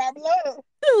take my blood.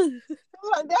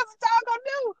 Like, that's what y'all gonna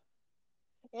do.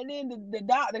 And then the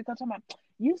doctor comes talking about,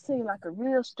 you seem like a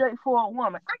real straightforward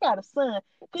woman. I got a son.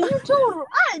 Can you tutor?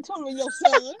 I ain't tutoring your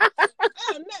son.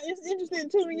 I'm not interested in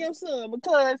tutoring your son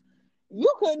because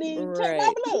you couldn't even take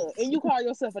my blood and you call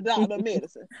yourself a doctor of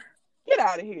medicine. Get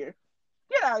out of here.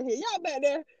 Get out of here. Y'all back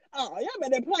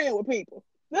there playing with people.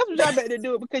 That's what y'all back there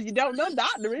doing because you don't know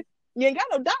doctoring. You ain't got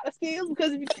no doctor skills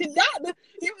because if you can doctor,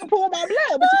 you can pull my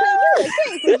blood, but you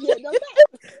can't do it because you ain't no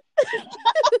doctor.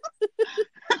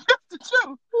 That's the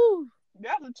truth.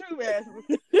 That's the truth, answer.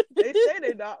 They say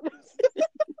they doctors.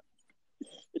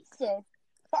 So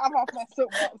I'm off my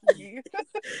soapbox again.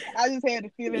 I just had to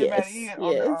fill everybody in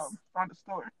on the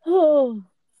story.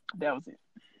 That was it.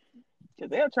 Cause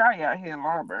they'll try you out here in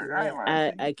Lombard. Yeah, I ain't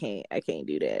lying to you. I can't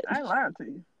do that. I ain't lying to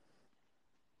you.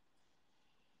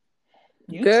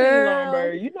 You see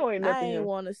Lombard, you know ain't nothing. I ain't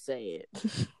want to say it.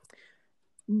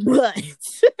 But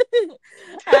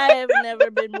I have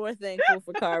never been more thankful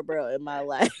for Carrboro in my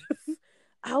life.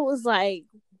 I was like,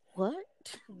 what?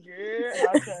 Yeah,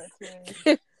 I'm trying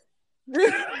to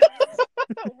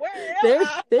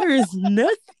there is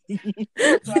nothing.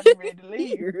 I'm ready to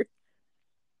leave. Here.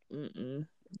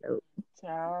 Nope.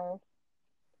 Child,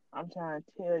 I'm trying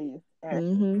to tell you.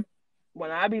 Actually,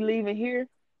 when I be leaving here,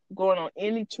 going on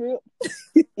any trip,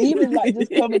 even like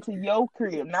just coming to your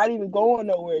crib, not even going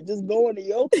nowhere, just going to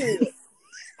your crib,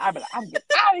 I be like, I'm getting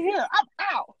out of here. I'm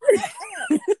out.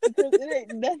 Because it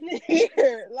ain't nothing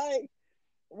here. Like,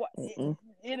 what? It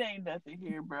ain't nothing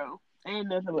here, bro. Ain't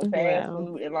nothing but fast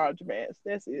food and laundromats.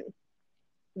 That's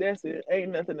it.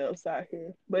 Ain't nothing else out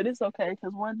here. But it's okay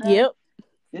because one day,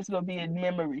 it's gonna be a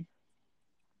memory.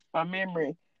 A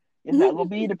memory. It's not gonna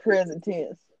be the present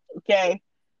tense. Okay.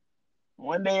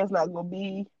 One day it's not gonna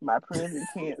be my present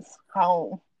tense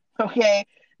home. Okay,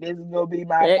 this is gonna be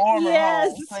my former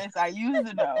home, place I used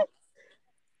to know.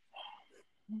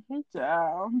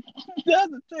 Child,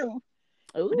 that's the truth.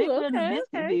 Ooh, but they couldn't miss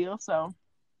the deal, so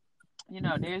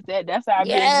there's that. That's our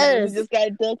business. We just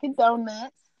got Dunkin'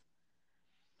 Donuts,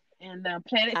 and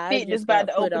Planet Fitness about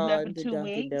to open up in 2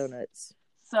 weeks. Donuts.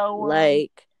 So,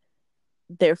 like,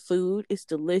 their food is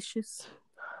delicious.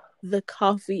 The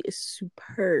coffee is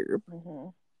superb.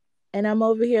 And I'm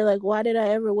over here like, why did I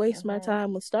ever waste my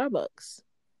time with Starbucks?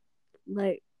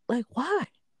 Like why?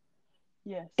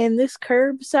 Yes. And this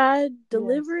curbside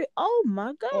delivery, oh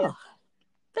my God. Yes.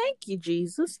 Thank you,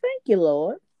 Jesus. Thank you,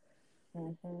 Lord.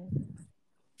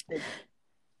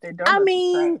 I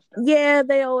mean,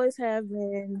 they always have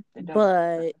been,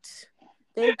 but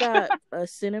they've got a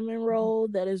cinnamon roll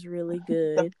that is really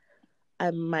good. I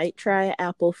might try an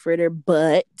apple fritter,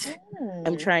 but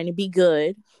I'm trying to be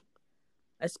good.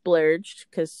 I splurged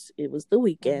because it was the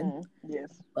weekend.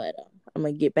 Yes. But I'm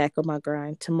going to get back on my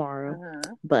grind tomorrow.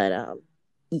 But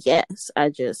yes, I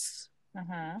just...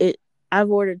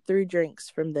 I've ordered 3 drinks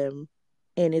from them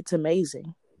and it's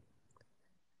amazing.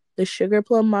 The sugar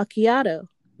plum macchiato.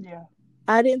 Yeah.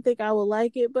 I didn't think I would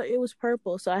like it, but it was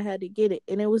purple, so I had to get it,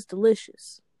 and it was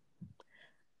delicious.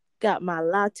 Got my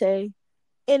latte,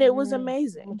 and it was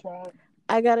amazing.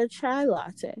 I got a chai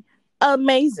latte.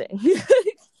 Amazing.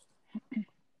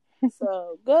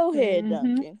 So go ahead,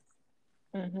 Duncan.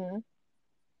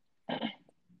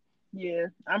 Yeah,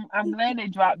 I'm glad they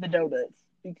dropped the donuts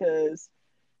because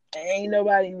ain't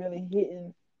nobody really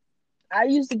hitting. I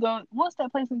used to go. What's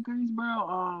that place in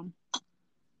Greensboro?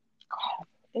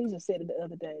 They just said it the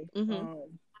other day.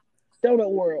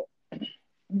 Donut World.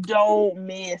 Don't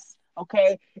miss.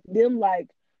 Okay, them like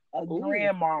a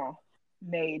grandma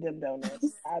made them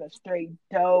donuts out of straight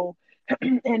dough,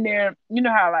 and they're, you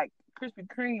know how like Krispy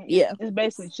Kreme is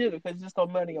basically sugar because it's just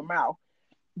gonna melt in your mouth.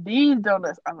 These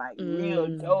donuts are like real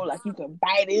dough, like you can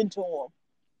bite into them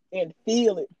and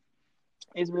feel it.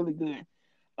 It's really good.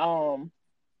 So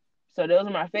those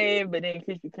are my favorite, but then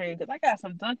Krispy Kreme because I got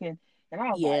some Dunkin' and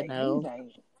I was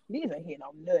these ain't hitting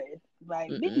on nothing.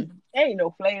 Like these ain't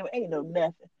no flavor, ain't no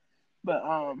nothing. But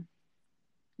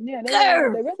yeah,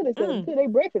 the rest of the stuff is good. They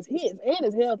breakfast hits and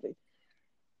it's healthy.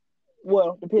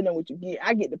 Well, depending on what you get,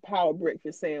 I get the power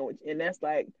breakfast sandwich, and that's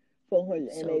like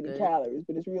 480 calories,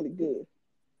 but it's really good.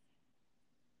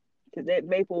 Cause that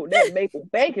maple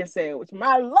bacon sandwich,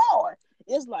 my lord,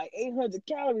 it's like 800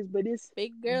 calories, but it's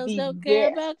big girls don't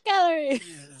care about calories.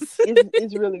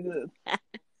 It's really good.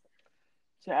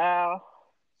 Child,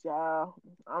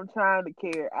 I'm trying to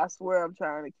care. I swear I'm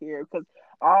trying to care because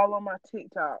all on my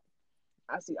TikTok,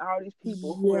 I see all these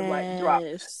people who have like dropped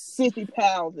 50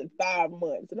 pounds in 5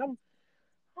 months, and I'm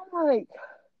like,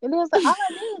 and there's like all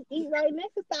I do is eat right and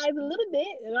exercise a little bit,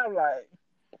 and I'm like,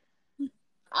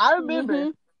 I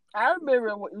remember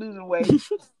losing weight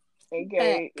and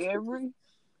gained every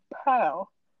pound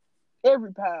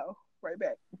right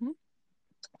back.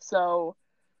 So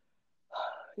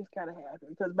it's gotta happen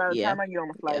because by the time I get on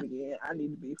the flight again, I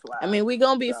need to be fly. I mean, we're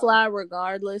gonna be fly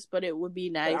regardless, but it would be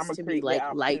nice to be like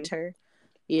lighter,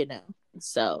 you know.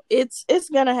 So it's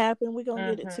gonna happen. We're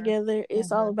gonna get it together.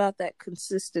 It's all about that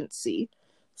consistency.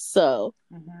 So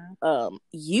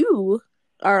you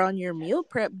are on your meal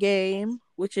prep game,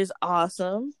 which is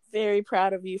awesome. Very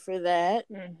proud of you for that.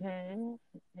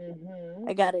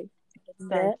 I got it.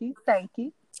 Thank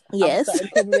you. Yes. I'm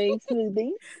starting to make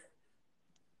smoothies.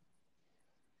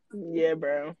 Yeah,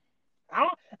 bro. I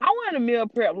want to meal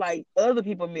prep like other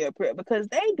people meal prep because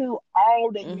they do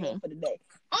all their meal for the day.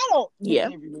 I don't do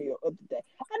every meal of the day.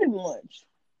 I do lunch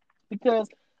because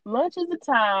lunch is the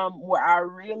time where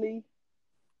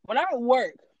when I'm at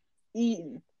work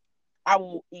eating, I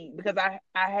will eat because I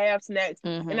have snacks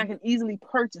and I can easily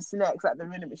purchase snacks at the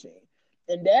vending machine.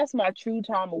 And that's my true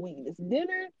time of weakness.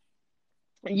 Dinner,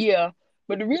 yeah,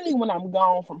 but really when I'm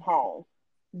gone from home,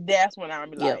 that's when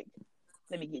I'm like,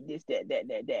 let me get this,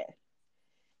 that.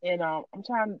 And I'm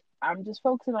just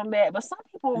focusing on that. But some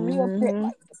people meal prep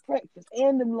like the breakfast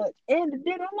and the lunch and the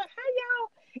dinner. I'm like, how y'all?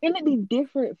 And it be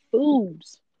different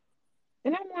foods.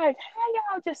 And I'm like,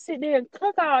 how y'all just sit there and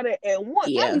cook all that at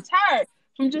once? I be tired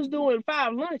from just doing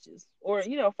 5 lunches or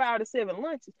 5 to 7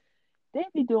 lunches. They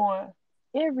be doing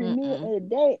every meal of the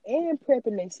day and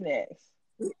prepping their snacks.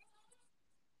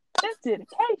 That's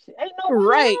dedication. Ain't no wiggle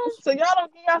room. So y'all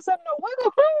don't give y'all something no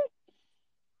wiggle room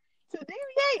to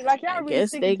deviate. Like y'all really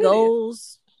guess they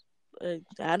goals.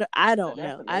 I don't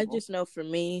know. I just know for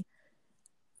me,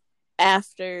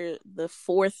 after the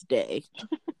 4th day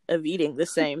of eating the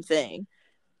same thing,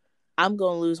 I'm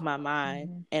gonna lose my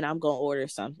mind and I'm gonna order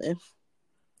something.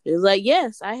 It's like,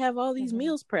 yes, I have all these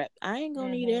meals prepped. I ain't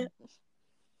gonna eat it.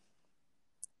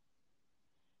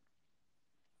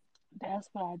 That's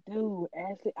what I do.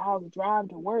 Actually, I'll drive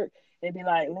to work and be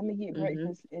like, let me get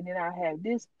breakfast, and then I'll have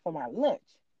this for my lunch.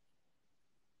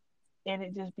 And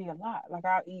it just be a lot. Like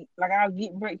I'll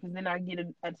get breakfast, then I get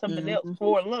something else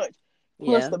for lunch,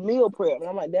 plus the meal prep. And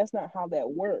I'm like, that's not how that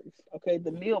works. Okay,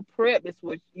 the meal prep is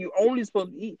what you're only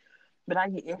supposed to eat, but I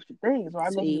get extra things. So I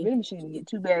go to the vending machine and get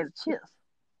 2 bags of chips.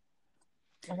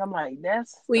 And I'm like,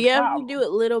 that's we do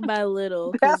it little by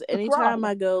little because anytime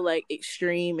I go like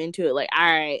extreme into it, like, all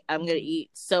right, I'm gonna eat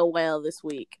so well this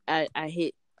week. I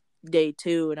hit day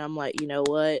 2 and I'm like, you know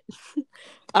what?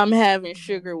 I'm having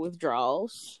sugar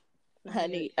withdrawals. I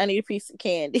need a piece of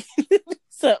candy.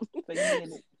 Something.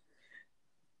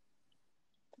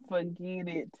 Forget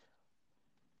it.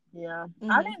 Yeah.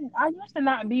 I used to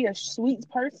not be a sweets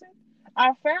person.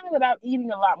 I found that I'm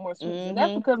eating a lot more sweets. And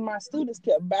that's because my students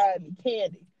kept buying me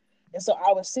candy. And so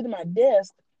I would sit at my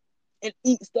desk and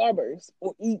eat Starburst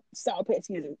or eat Sour Patch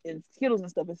Kids and Skittles and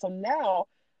stuff. And so now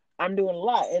I'm doing a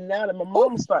lot. And now that my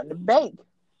mom's starting to bake,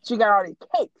 She got all these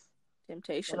cakes.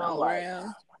 Temptation And I'm all like, around.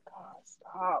 oh my God,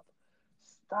 stop.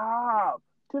 Stop.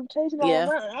 Temptation all Yeah.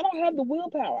 around. I don't have the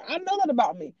willpower. I know that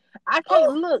about me. I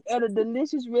can't look at a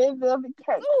delicious red velvet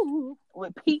cake Ooh.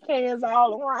 with pecans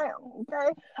all around.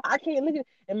 Okay, I can't look at.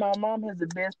 And my mom has the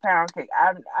best pound cake.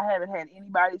 I haven't had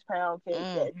anybody's pound cake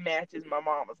that matches my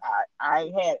mama's. I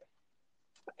ain't had it,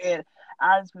 and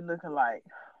I just been looking like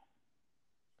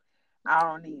I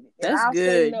don't need it, and That's I'll say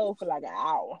good. no for like an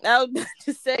hour, I was about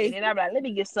to and say. then I'm like, let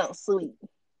me get something sweet,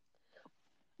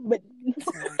 but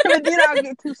but then I'll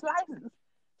get 2 slices.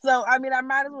 So I mean, I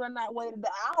might as well not wait the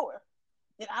hour.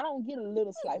 And I don't get a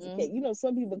little slice of cake. You know,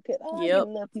 some people could, I get Yep. a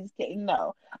little piece of cake.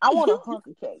 No, I want a hunk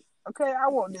of cake. Okay, I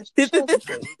want this chunk of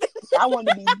cake. I want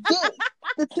to be thick.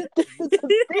 Okay,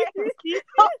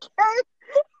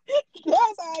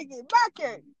 that's how I get my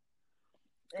cake.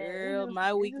 Girl,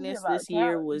 my weakness like this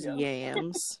year was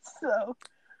yams.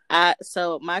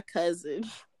 So my cousin,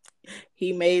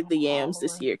 he made the yams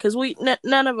this year because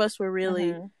none of us were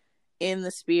really in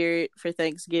the spirit for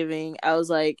Thanksgiving. I was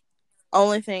like,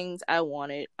 only things I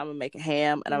wanted, I'm gonna make a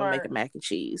ham and I'm gonna make a mac and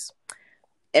cheese.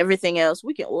 Everything else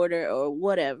we can order or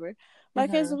whatever. My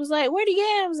cousin was like, where the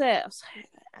yams at? I was like,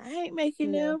 I ain't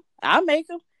making them. I'll make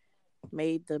them.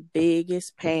 Made the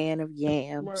biggest pan of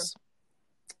yams.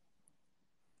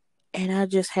 And I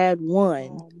just had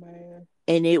one. Oh, man.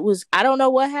 And it was, I don't know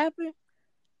what happened,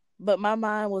 but my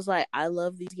mind was like, I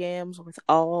love these yams with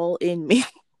all in me.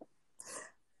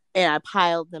 And I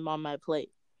piled them on my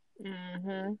plate.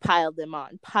 Piled them on.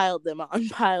 And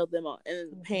then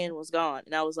the pan was gone.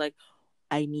 And I was like,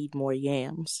 I need more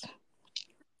yams.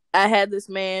 I had this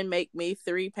man make me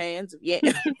 3 pans of yams.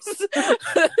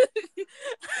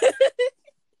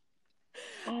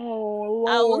 Oh,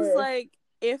 Lord. I was like,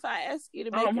 if I ask you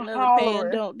to make another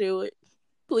pan, don't do it.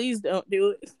 Please don't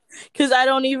do it. Because I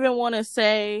don't even want to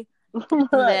say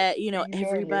that, you know,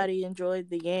 everybody enjoyed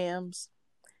the yams.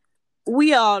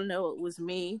 We all know it was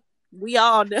me. We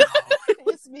all know.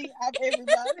 It's me. I'm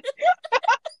everybody.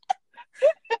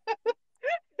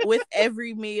 With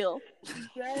every meal.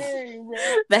 Dang, bro.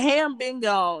 The ham been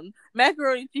gone.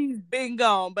 Macaroni and cheese been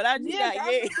gone. But I just got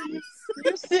yams.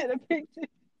 You sent a picture.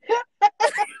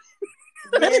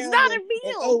 That's not a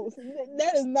meal.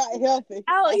 That is not healthy.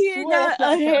 Out here got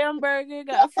a hamburger,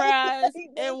 got fries,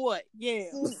 and what?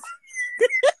 Yams.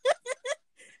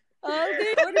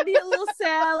 Okay, order me a little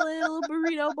salad, a little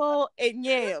burrito bowl, and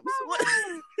yams.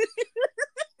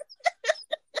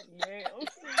 Yams.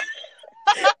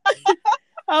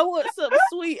 I want something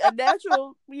sweet. A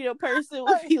natural, person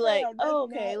would be like, oh,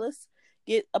 okay, let's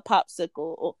get a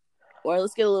popsicle, or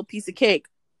let's get a little piece of cake.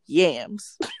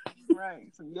 Yams.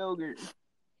 Right, some yogurt.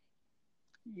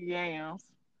 Yams.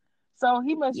 So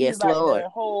he must use like the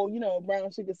whole,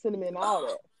 brown sugar, cinnamon, and all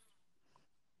that.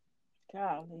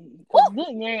 Golly.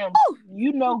 Good yams,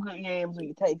 good yams when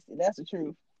you taste it. That's the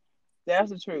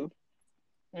truth.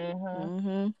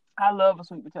 I love a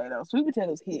sweet potato. Sweet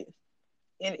potatoes hit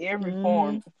in every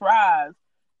form. Fries,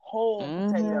 whole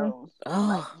potatoes,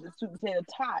 like the sweet potato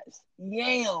tots,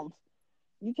 yams.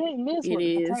 You can't miss with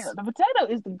the potato. The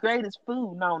potato is the greatest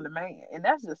food known to man, and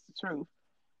that's just the truth.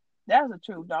 That's the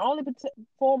truth. The only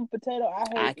form of potato I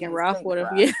hate I can rock with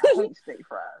them. Yeah. I hate steak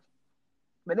fries.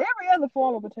 But every other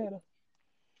form of potato,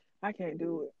 I can't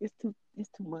do it. It's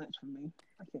too much for me.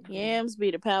 I can't yams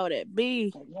be the power that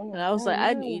be. And I was like,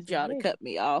 I need y'all to cut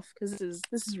me off because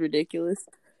this is ridiculous.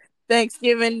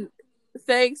 Thanksgiving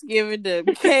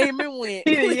came and went.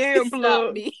 Yam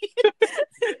plug. Me.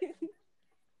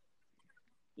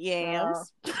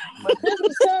 Yams. But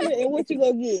Christmas coming, and what you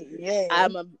gonna get? Yeah.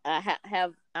 I'm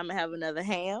gonna have another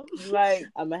ham. Like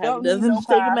I'm gonna have another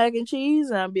steak and mac and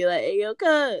cheese, and I'll be like, "Hey, yo,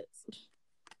 cuz,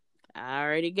 I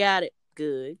already got it.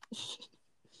 Good."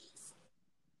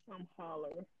 I'm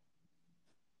hollering.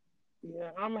 Yeah,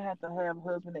 I'm gonna have to have a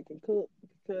husband that can cook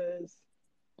because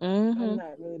I'm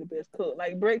not really the best cook.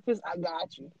 Like breakfast, I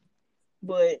got you,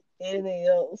 but anything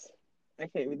else, I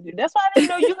can't really do. That's why I didn't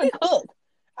know you could cook.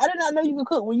 I did not know you could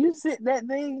cook. When you sent that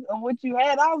thing of what you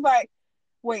had, I was like,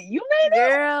 "Wait, you made that?"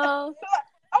 Girl,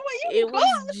 it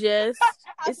was just.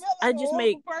 I just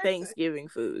make Thanksgiving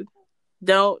food.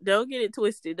 Don't get it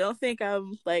twisted. Don't think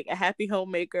I'm like a happy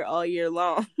homemaker all year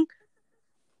long.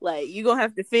 Like you gonna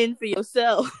have to fend for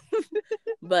yourself.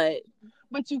 But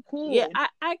you could. Yeah,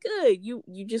 I could.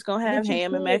 You just gonna have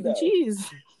ham and mac and cheese.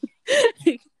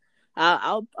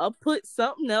 I'll put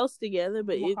something else together,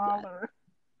 but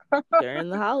during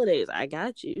the holidays, I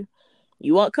got you.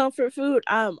 You want comfort food?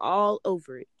 I'm all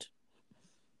over it.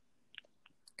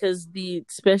 Because the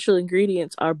special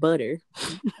ingredients are butter.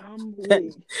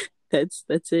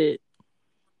 That's it.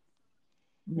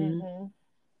 Mm-hmm.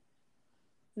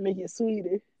 Make it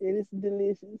sweeter. And it's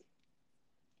delicious.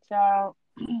 Child,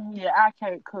 yeah, I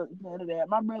can't cook none of that.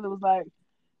 My brother was like,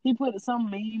 he put some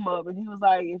meme up, and he was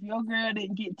like, if your girl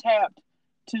didn't get tapped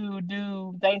to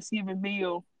do Thanksgiving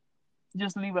meal,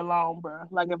 just leave it alone, bro.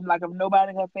 Like if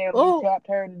nobody in her family Oh, tapped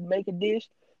her to make a dish,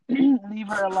 leave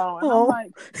her alone. And I'm oh,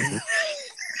 like,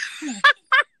 hmm,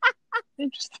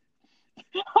 interesting.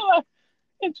 I'm like,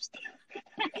 interesting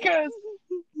because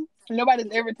nobody's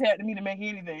ever tapped me to make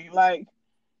anything. Like,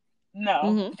 no,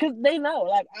 mm-hmm. because they know.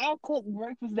 Like, I'll cook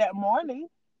breakfast that morning.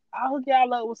 I'll hook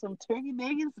y'all up with some turkey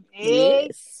bacon, some eggs,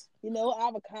 Yes.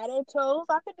 avocado toast.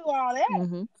 I can do all that.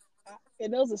 Mm-hmm.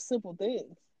 And those are simple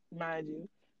things, mind you.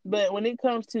 But when it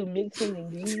comes to mixing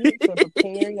ingredients and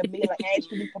preparing a meal, like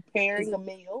actually preparing a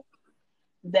meal,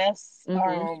 that's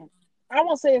Mm-hmm. I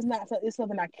won't say it's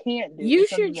something I can't do. You It's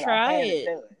should something that I try haven't it.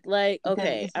 done Like, because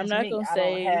okay, it's I'm just not me. gonna I don't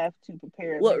say have to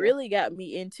prepare a what meal. really got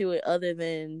me into it, other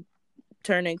than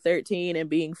turning 13 and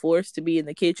being forced to be in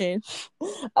the kitchen.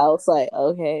 I was like,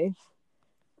 okay,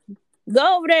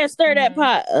 go over there and stir that Mm-hmm.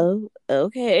 pot. Oh,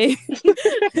 okay.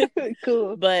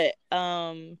 Cool. But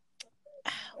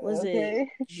was it Okay.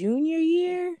 junior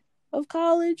year of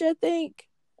college? I think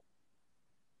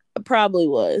it probably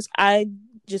was. I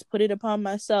just put it upon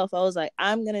myself. I was like,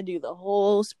 I'm gonna do the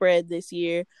whole spread this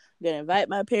year. I'm gonna invite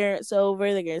my parents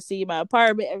over. They're gonna see my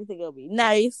apartment. Everything gonna be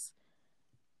nice.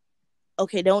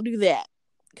 Okay, don't do that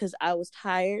because I was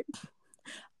tired.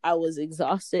 I was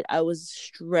exhausted. I was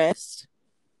stressed.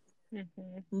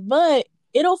 Mm-hmm. But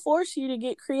it'll force you to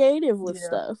get creative with Yeah.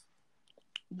 stuff.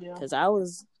 Yeah. Because I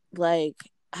was like,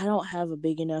 I don't have a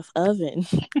big enough oven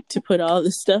to put all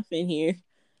the stuff in here.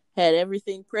 Had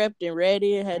everything prepped and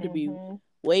ready. It had to be Mm-hmm.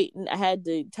 waiting. I had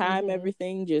to time Mm-hmm.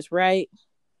 everything just right.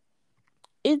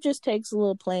 It just takes a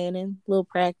little planning, a little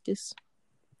practice.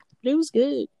 But it was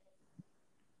good.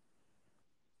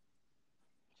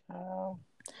 Oh,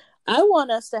 I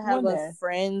want us to have one a day. One day.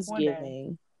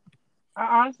 Friendsgiving. I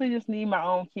honestly just need my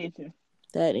own kitchen.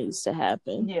 That needs to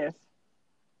happen. Yes.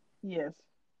 Yes.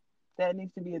 That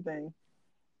needs to be a thing.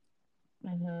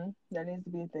 That needs to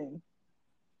be a thing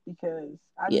because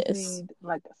I just Yes. need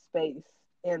like a space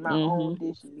and my Mm-hmm. own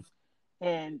dishes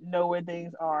and know where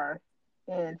things are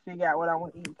and figure out what I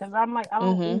want to eat. Because I'm like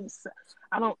Mm-hmm.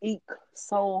 I don't eat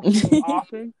soul food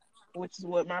often, which is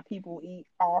what my people eat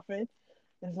often.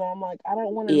 And so I'm like, I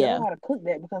don't want to know Yeah. how to cook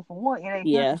that because for one, it ain't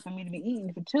Yeah. healthy for me to be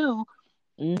eating. For two,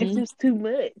 it's Mm-hmm. just too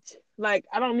much. Like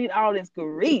I don't need all this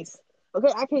grease.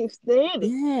 Okay, I can't stand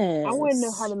it. I want to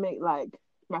know how Yes. to make like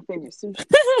my favorite sushi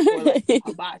or like some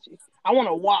hibachi. I want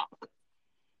to walk.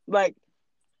 Like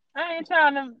I ain't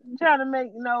trying to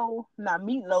make no not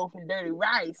meatloaf and dirty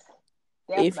rice.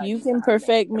 If Definitely you do not can how to make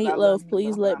perfect because I love meatloaf,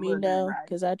 please meatloaf and I let me love dirty know rice.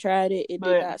 because I tried it. It did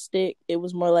But not stick. It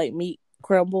was more like meat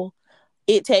crumble.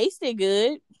 It tasted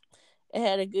good. It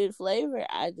had a good flavor.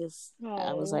 I was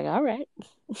oh, like, all right.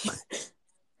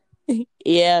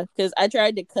 Yeah, because I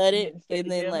tried to cut it it didn't stay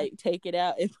and then together. like take it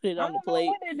out and put it I on the don't know plate.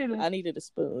 what they did. I needed a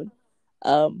spoon.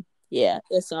 Yeah,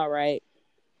 it's all right.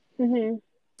 Mm-hmm.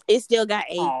 It still got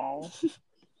a. Oh,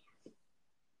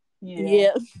 yeah.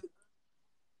 Yeah.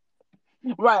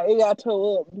 Right, it got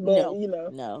tore up, but No,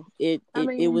 no. It I it it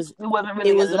mean, was it wasn't it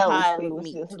really a was a loaf. pile It of was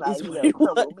meat. just Is like what it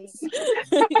crumbled meat.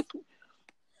 was.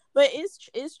 But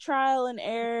it's trial and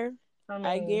error. I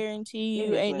I mean, guarantee it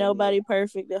you, is ain't what it is. nobody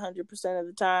perfect 100% of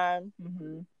the time.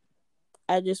 Mm-hmm.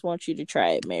 I just want you to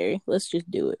try it, Mary. Let's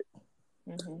just do it.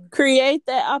 Mm-hmm. Create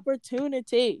that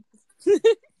opportunity.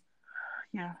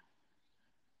 Yeah.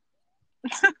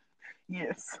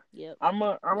 Yes. Yep. I'm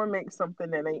gonna make something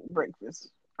that ain't breakfast.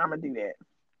 I'm gonna do that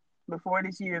before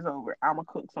this year's over. I'm gonna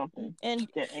cook something And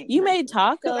that ain't you made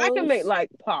breakfast because I can make tacos. like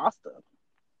pasta.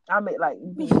 I make like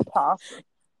beef pasta.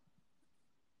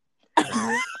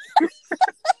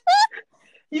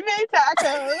 You made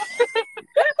tacos.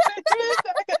 You made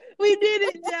tacos. We did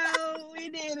it, Joe. We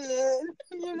did it.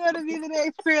 You're gonna be the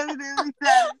next president of the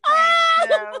United States,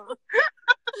 Joe.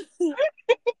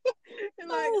 You're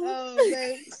like, oh,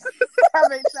 thanks. I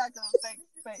made tacos.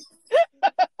 Thanks.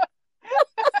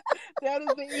 That is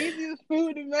the easiest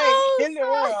food to make Oh, in the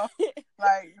world. stop.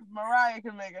 Like Mariah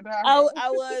can make a I, taco. I was I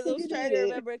was You trying did to it,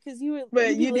 remember because you but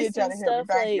be you did try listing to help me. stuff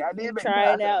Thank you. like I you did make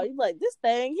trying out. tacos. You're like, this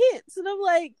thing hits, and I'm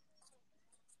like,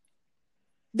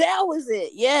 that was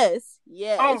it. Yes, Oh,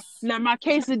 yes. now my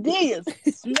quesadillas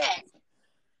smack.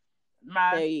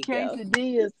 My There you go.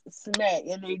 quesadillas smack,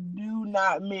 and they do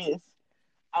not miss.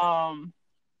 Um,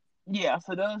 yeah,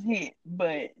 so those hit,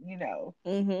 but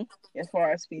Mm-hmm. as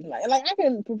far as feeding, like I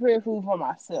can prepare food for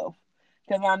myself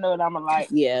because I know that I'm a like,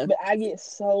 Yeah. but I get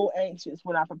so anxious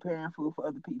when I'm preparing food for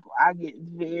other people. I get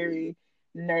very,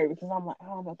 nervous because I'm like, I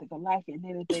don't know if they're gonna like it. And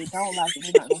then if they don't like it,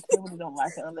 they're not gonna tell me they don't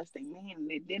like it unless they mean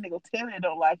it. Then they're gonna tell me they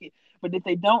don't like it. But if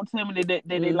they don't tell me that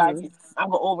they like it, I'm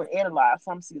gonna overanalyze.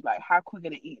 So I'm see like how quick are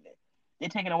they eating it. They're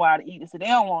taking a while to eat it, so they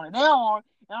don't want it. They don't want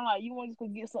it. And I'm like, you want to just go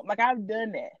get something? Like I've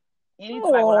done that.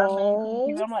 Anything like when I'm meeting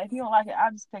people, I'm like, if you don't like it,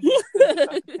 I'll just take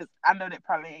it because I know that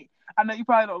probably ain't. I know you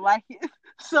probably don't like it,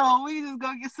 so we just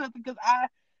go get something because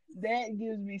that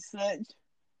gives me such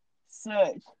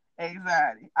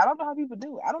anxiety. I don't know how people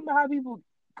do it. I don't know how people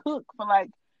cook for like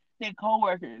their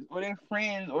coworkers or their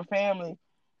friends or family.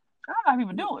 I don't know how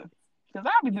people do it because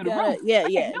I'll be through the roof.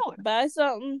 I can't do it. Buy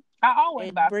something. I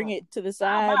always buy bring something. It to the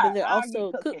side, but then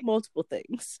also cook multiple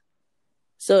things.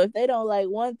 So if they don't like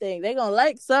one thing, they're gonna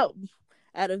like something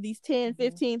out of these 10,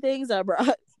 15 things I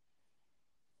brought.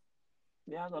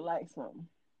 Yeah, I'm gonna like something.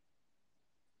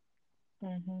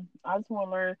 I just want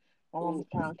to learn my mama's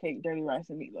pound cake, dirty rice,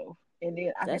 and meatloaf, and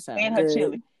then I can stand her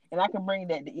chili, and I can bring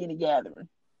that to any gathering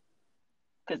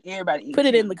because everybody eats. Put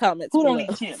it chili. in the comments. Who below.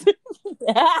 Don't eat chili? Put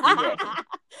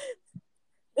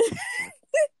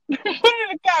it in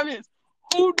the comments.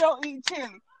 Who don't eat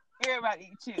chili? Everybody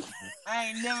eat chili. I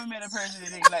ain't never met a person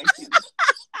that ain't like chili.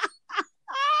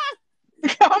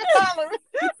 I'm hollering.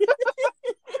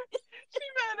 She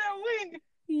made that wing.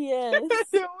 Yes.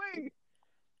 That wing.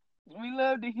 We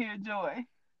love to hear Joy.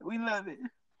 We love it.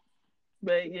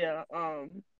 But yeah,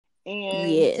 and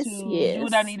to do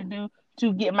what I need to do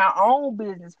to get my own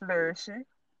business flourishing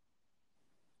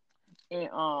and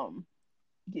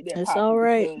get that. It's all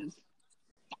right.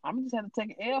 I'm just have to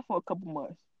take an L for a couple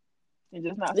months and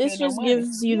just not. This just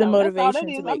gives you the motivation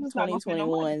to make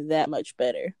 2021 that much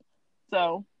better.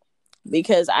 So,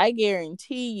 because I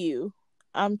guarantee you,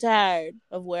 I'm tired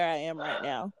of where I am right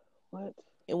now. What?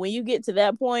 And when you get to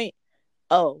that point,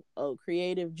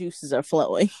 creative juices are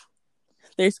flowing.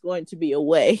 There's going to be a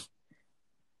way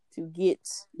to get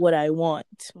what I want.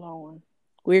 Flowing.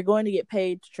 We're going to get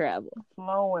paid to travel.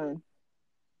 Flowing.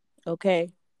 Okay?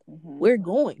 We're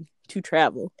going to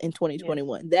travel in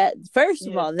 2021. Yes. That first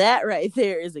of all, that right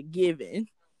there is a given.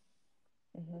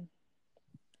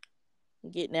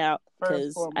 Getting out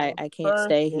because I can't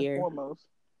stay here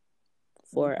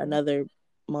for another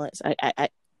month. I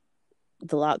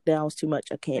the lockdown was too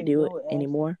much. I can't do it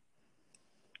anymore.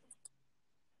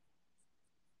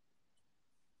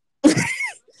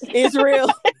 It's real.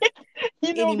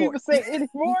 You know anymore. People say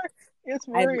anymore? It's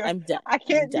real. I'm done. I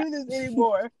can't do this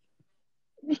anymore.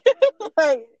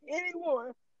 Like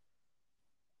anymore.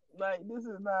 Like this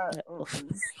is not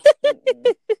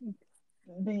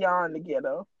beyond the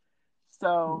ghetto.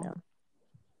 So no.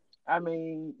 I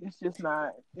mean, it's just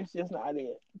not it.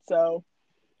 So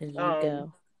there you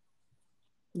go.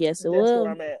 Yes, it will. That's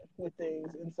where I'm at with things.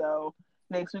 And so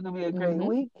next week will be a great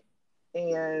week.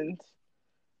 And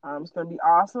it's gonna be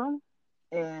awesome.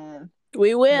 And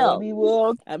we will. Maybe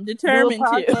we'll I'm determined do a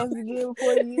podcast again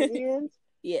before the year ends.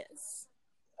 Yes.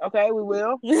 Okay, we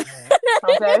will. Okay,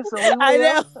 so we will. I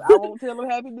know. I won't tell them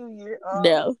Happy New Year.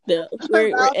 No.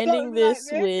 We're ending this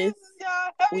with,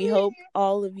 we hope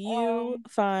all of you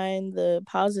find the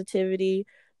positivity,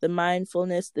 the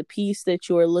mindfulness, the peace that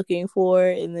you are looking for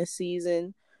in this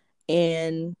season.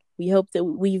 And we hope that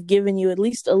we've given you at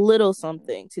least a little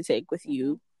something to take with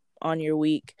you on your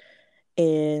week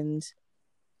and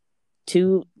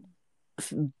to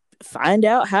find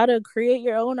out how to create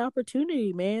your own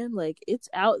opportunity, man. Like, it's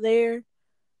out there.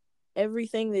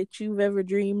 Everything that you've ever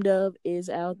dreamed of is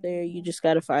out there. You just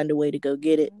got to find a way to go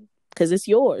get it because it's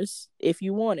yours if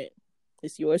you want it.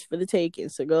 It's yours for the taking.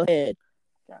 So go ahead.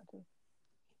 Gotcha.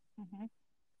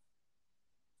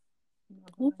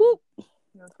 Whoop whoop.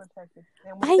 You're protected.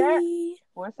 And with that,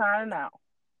 we're signing out.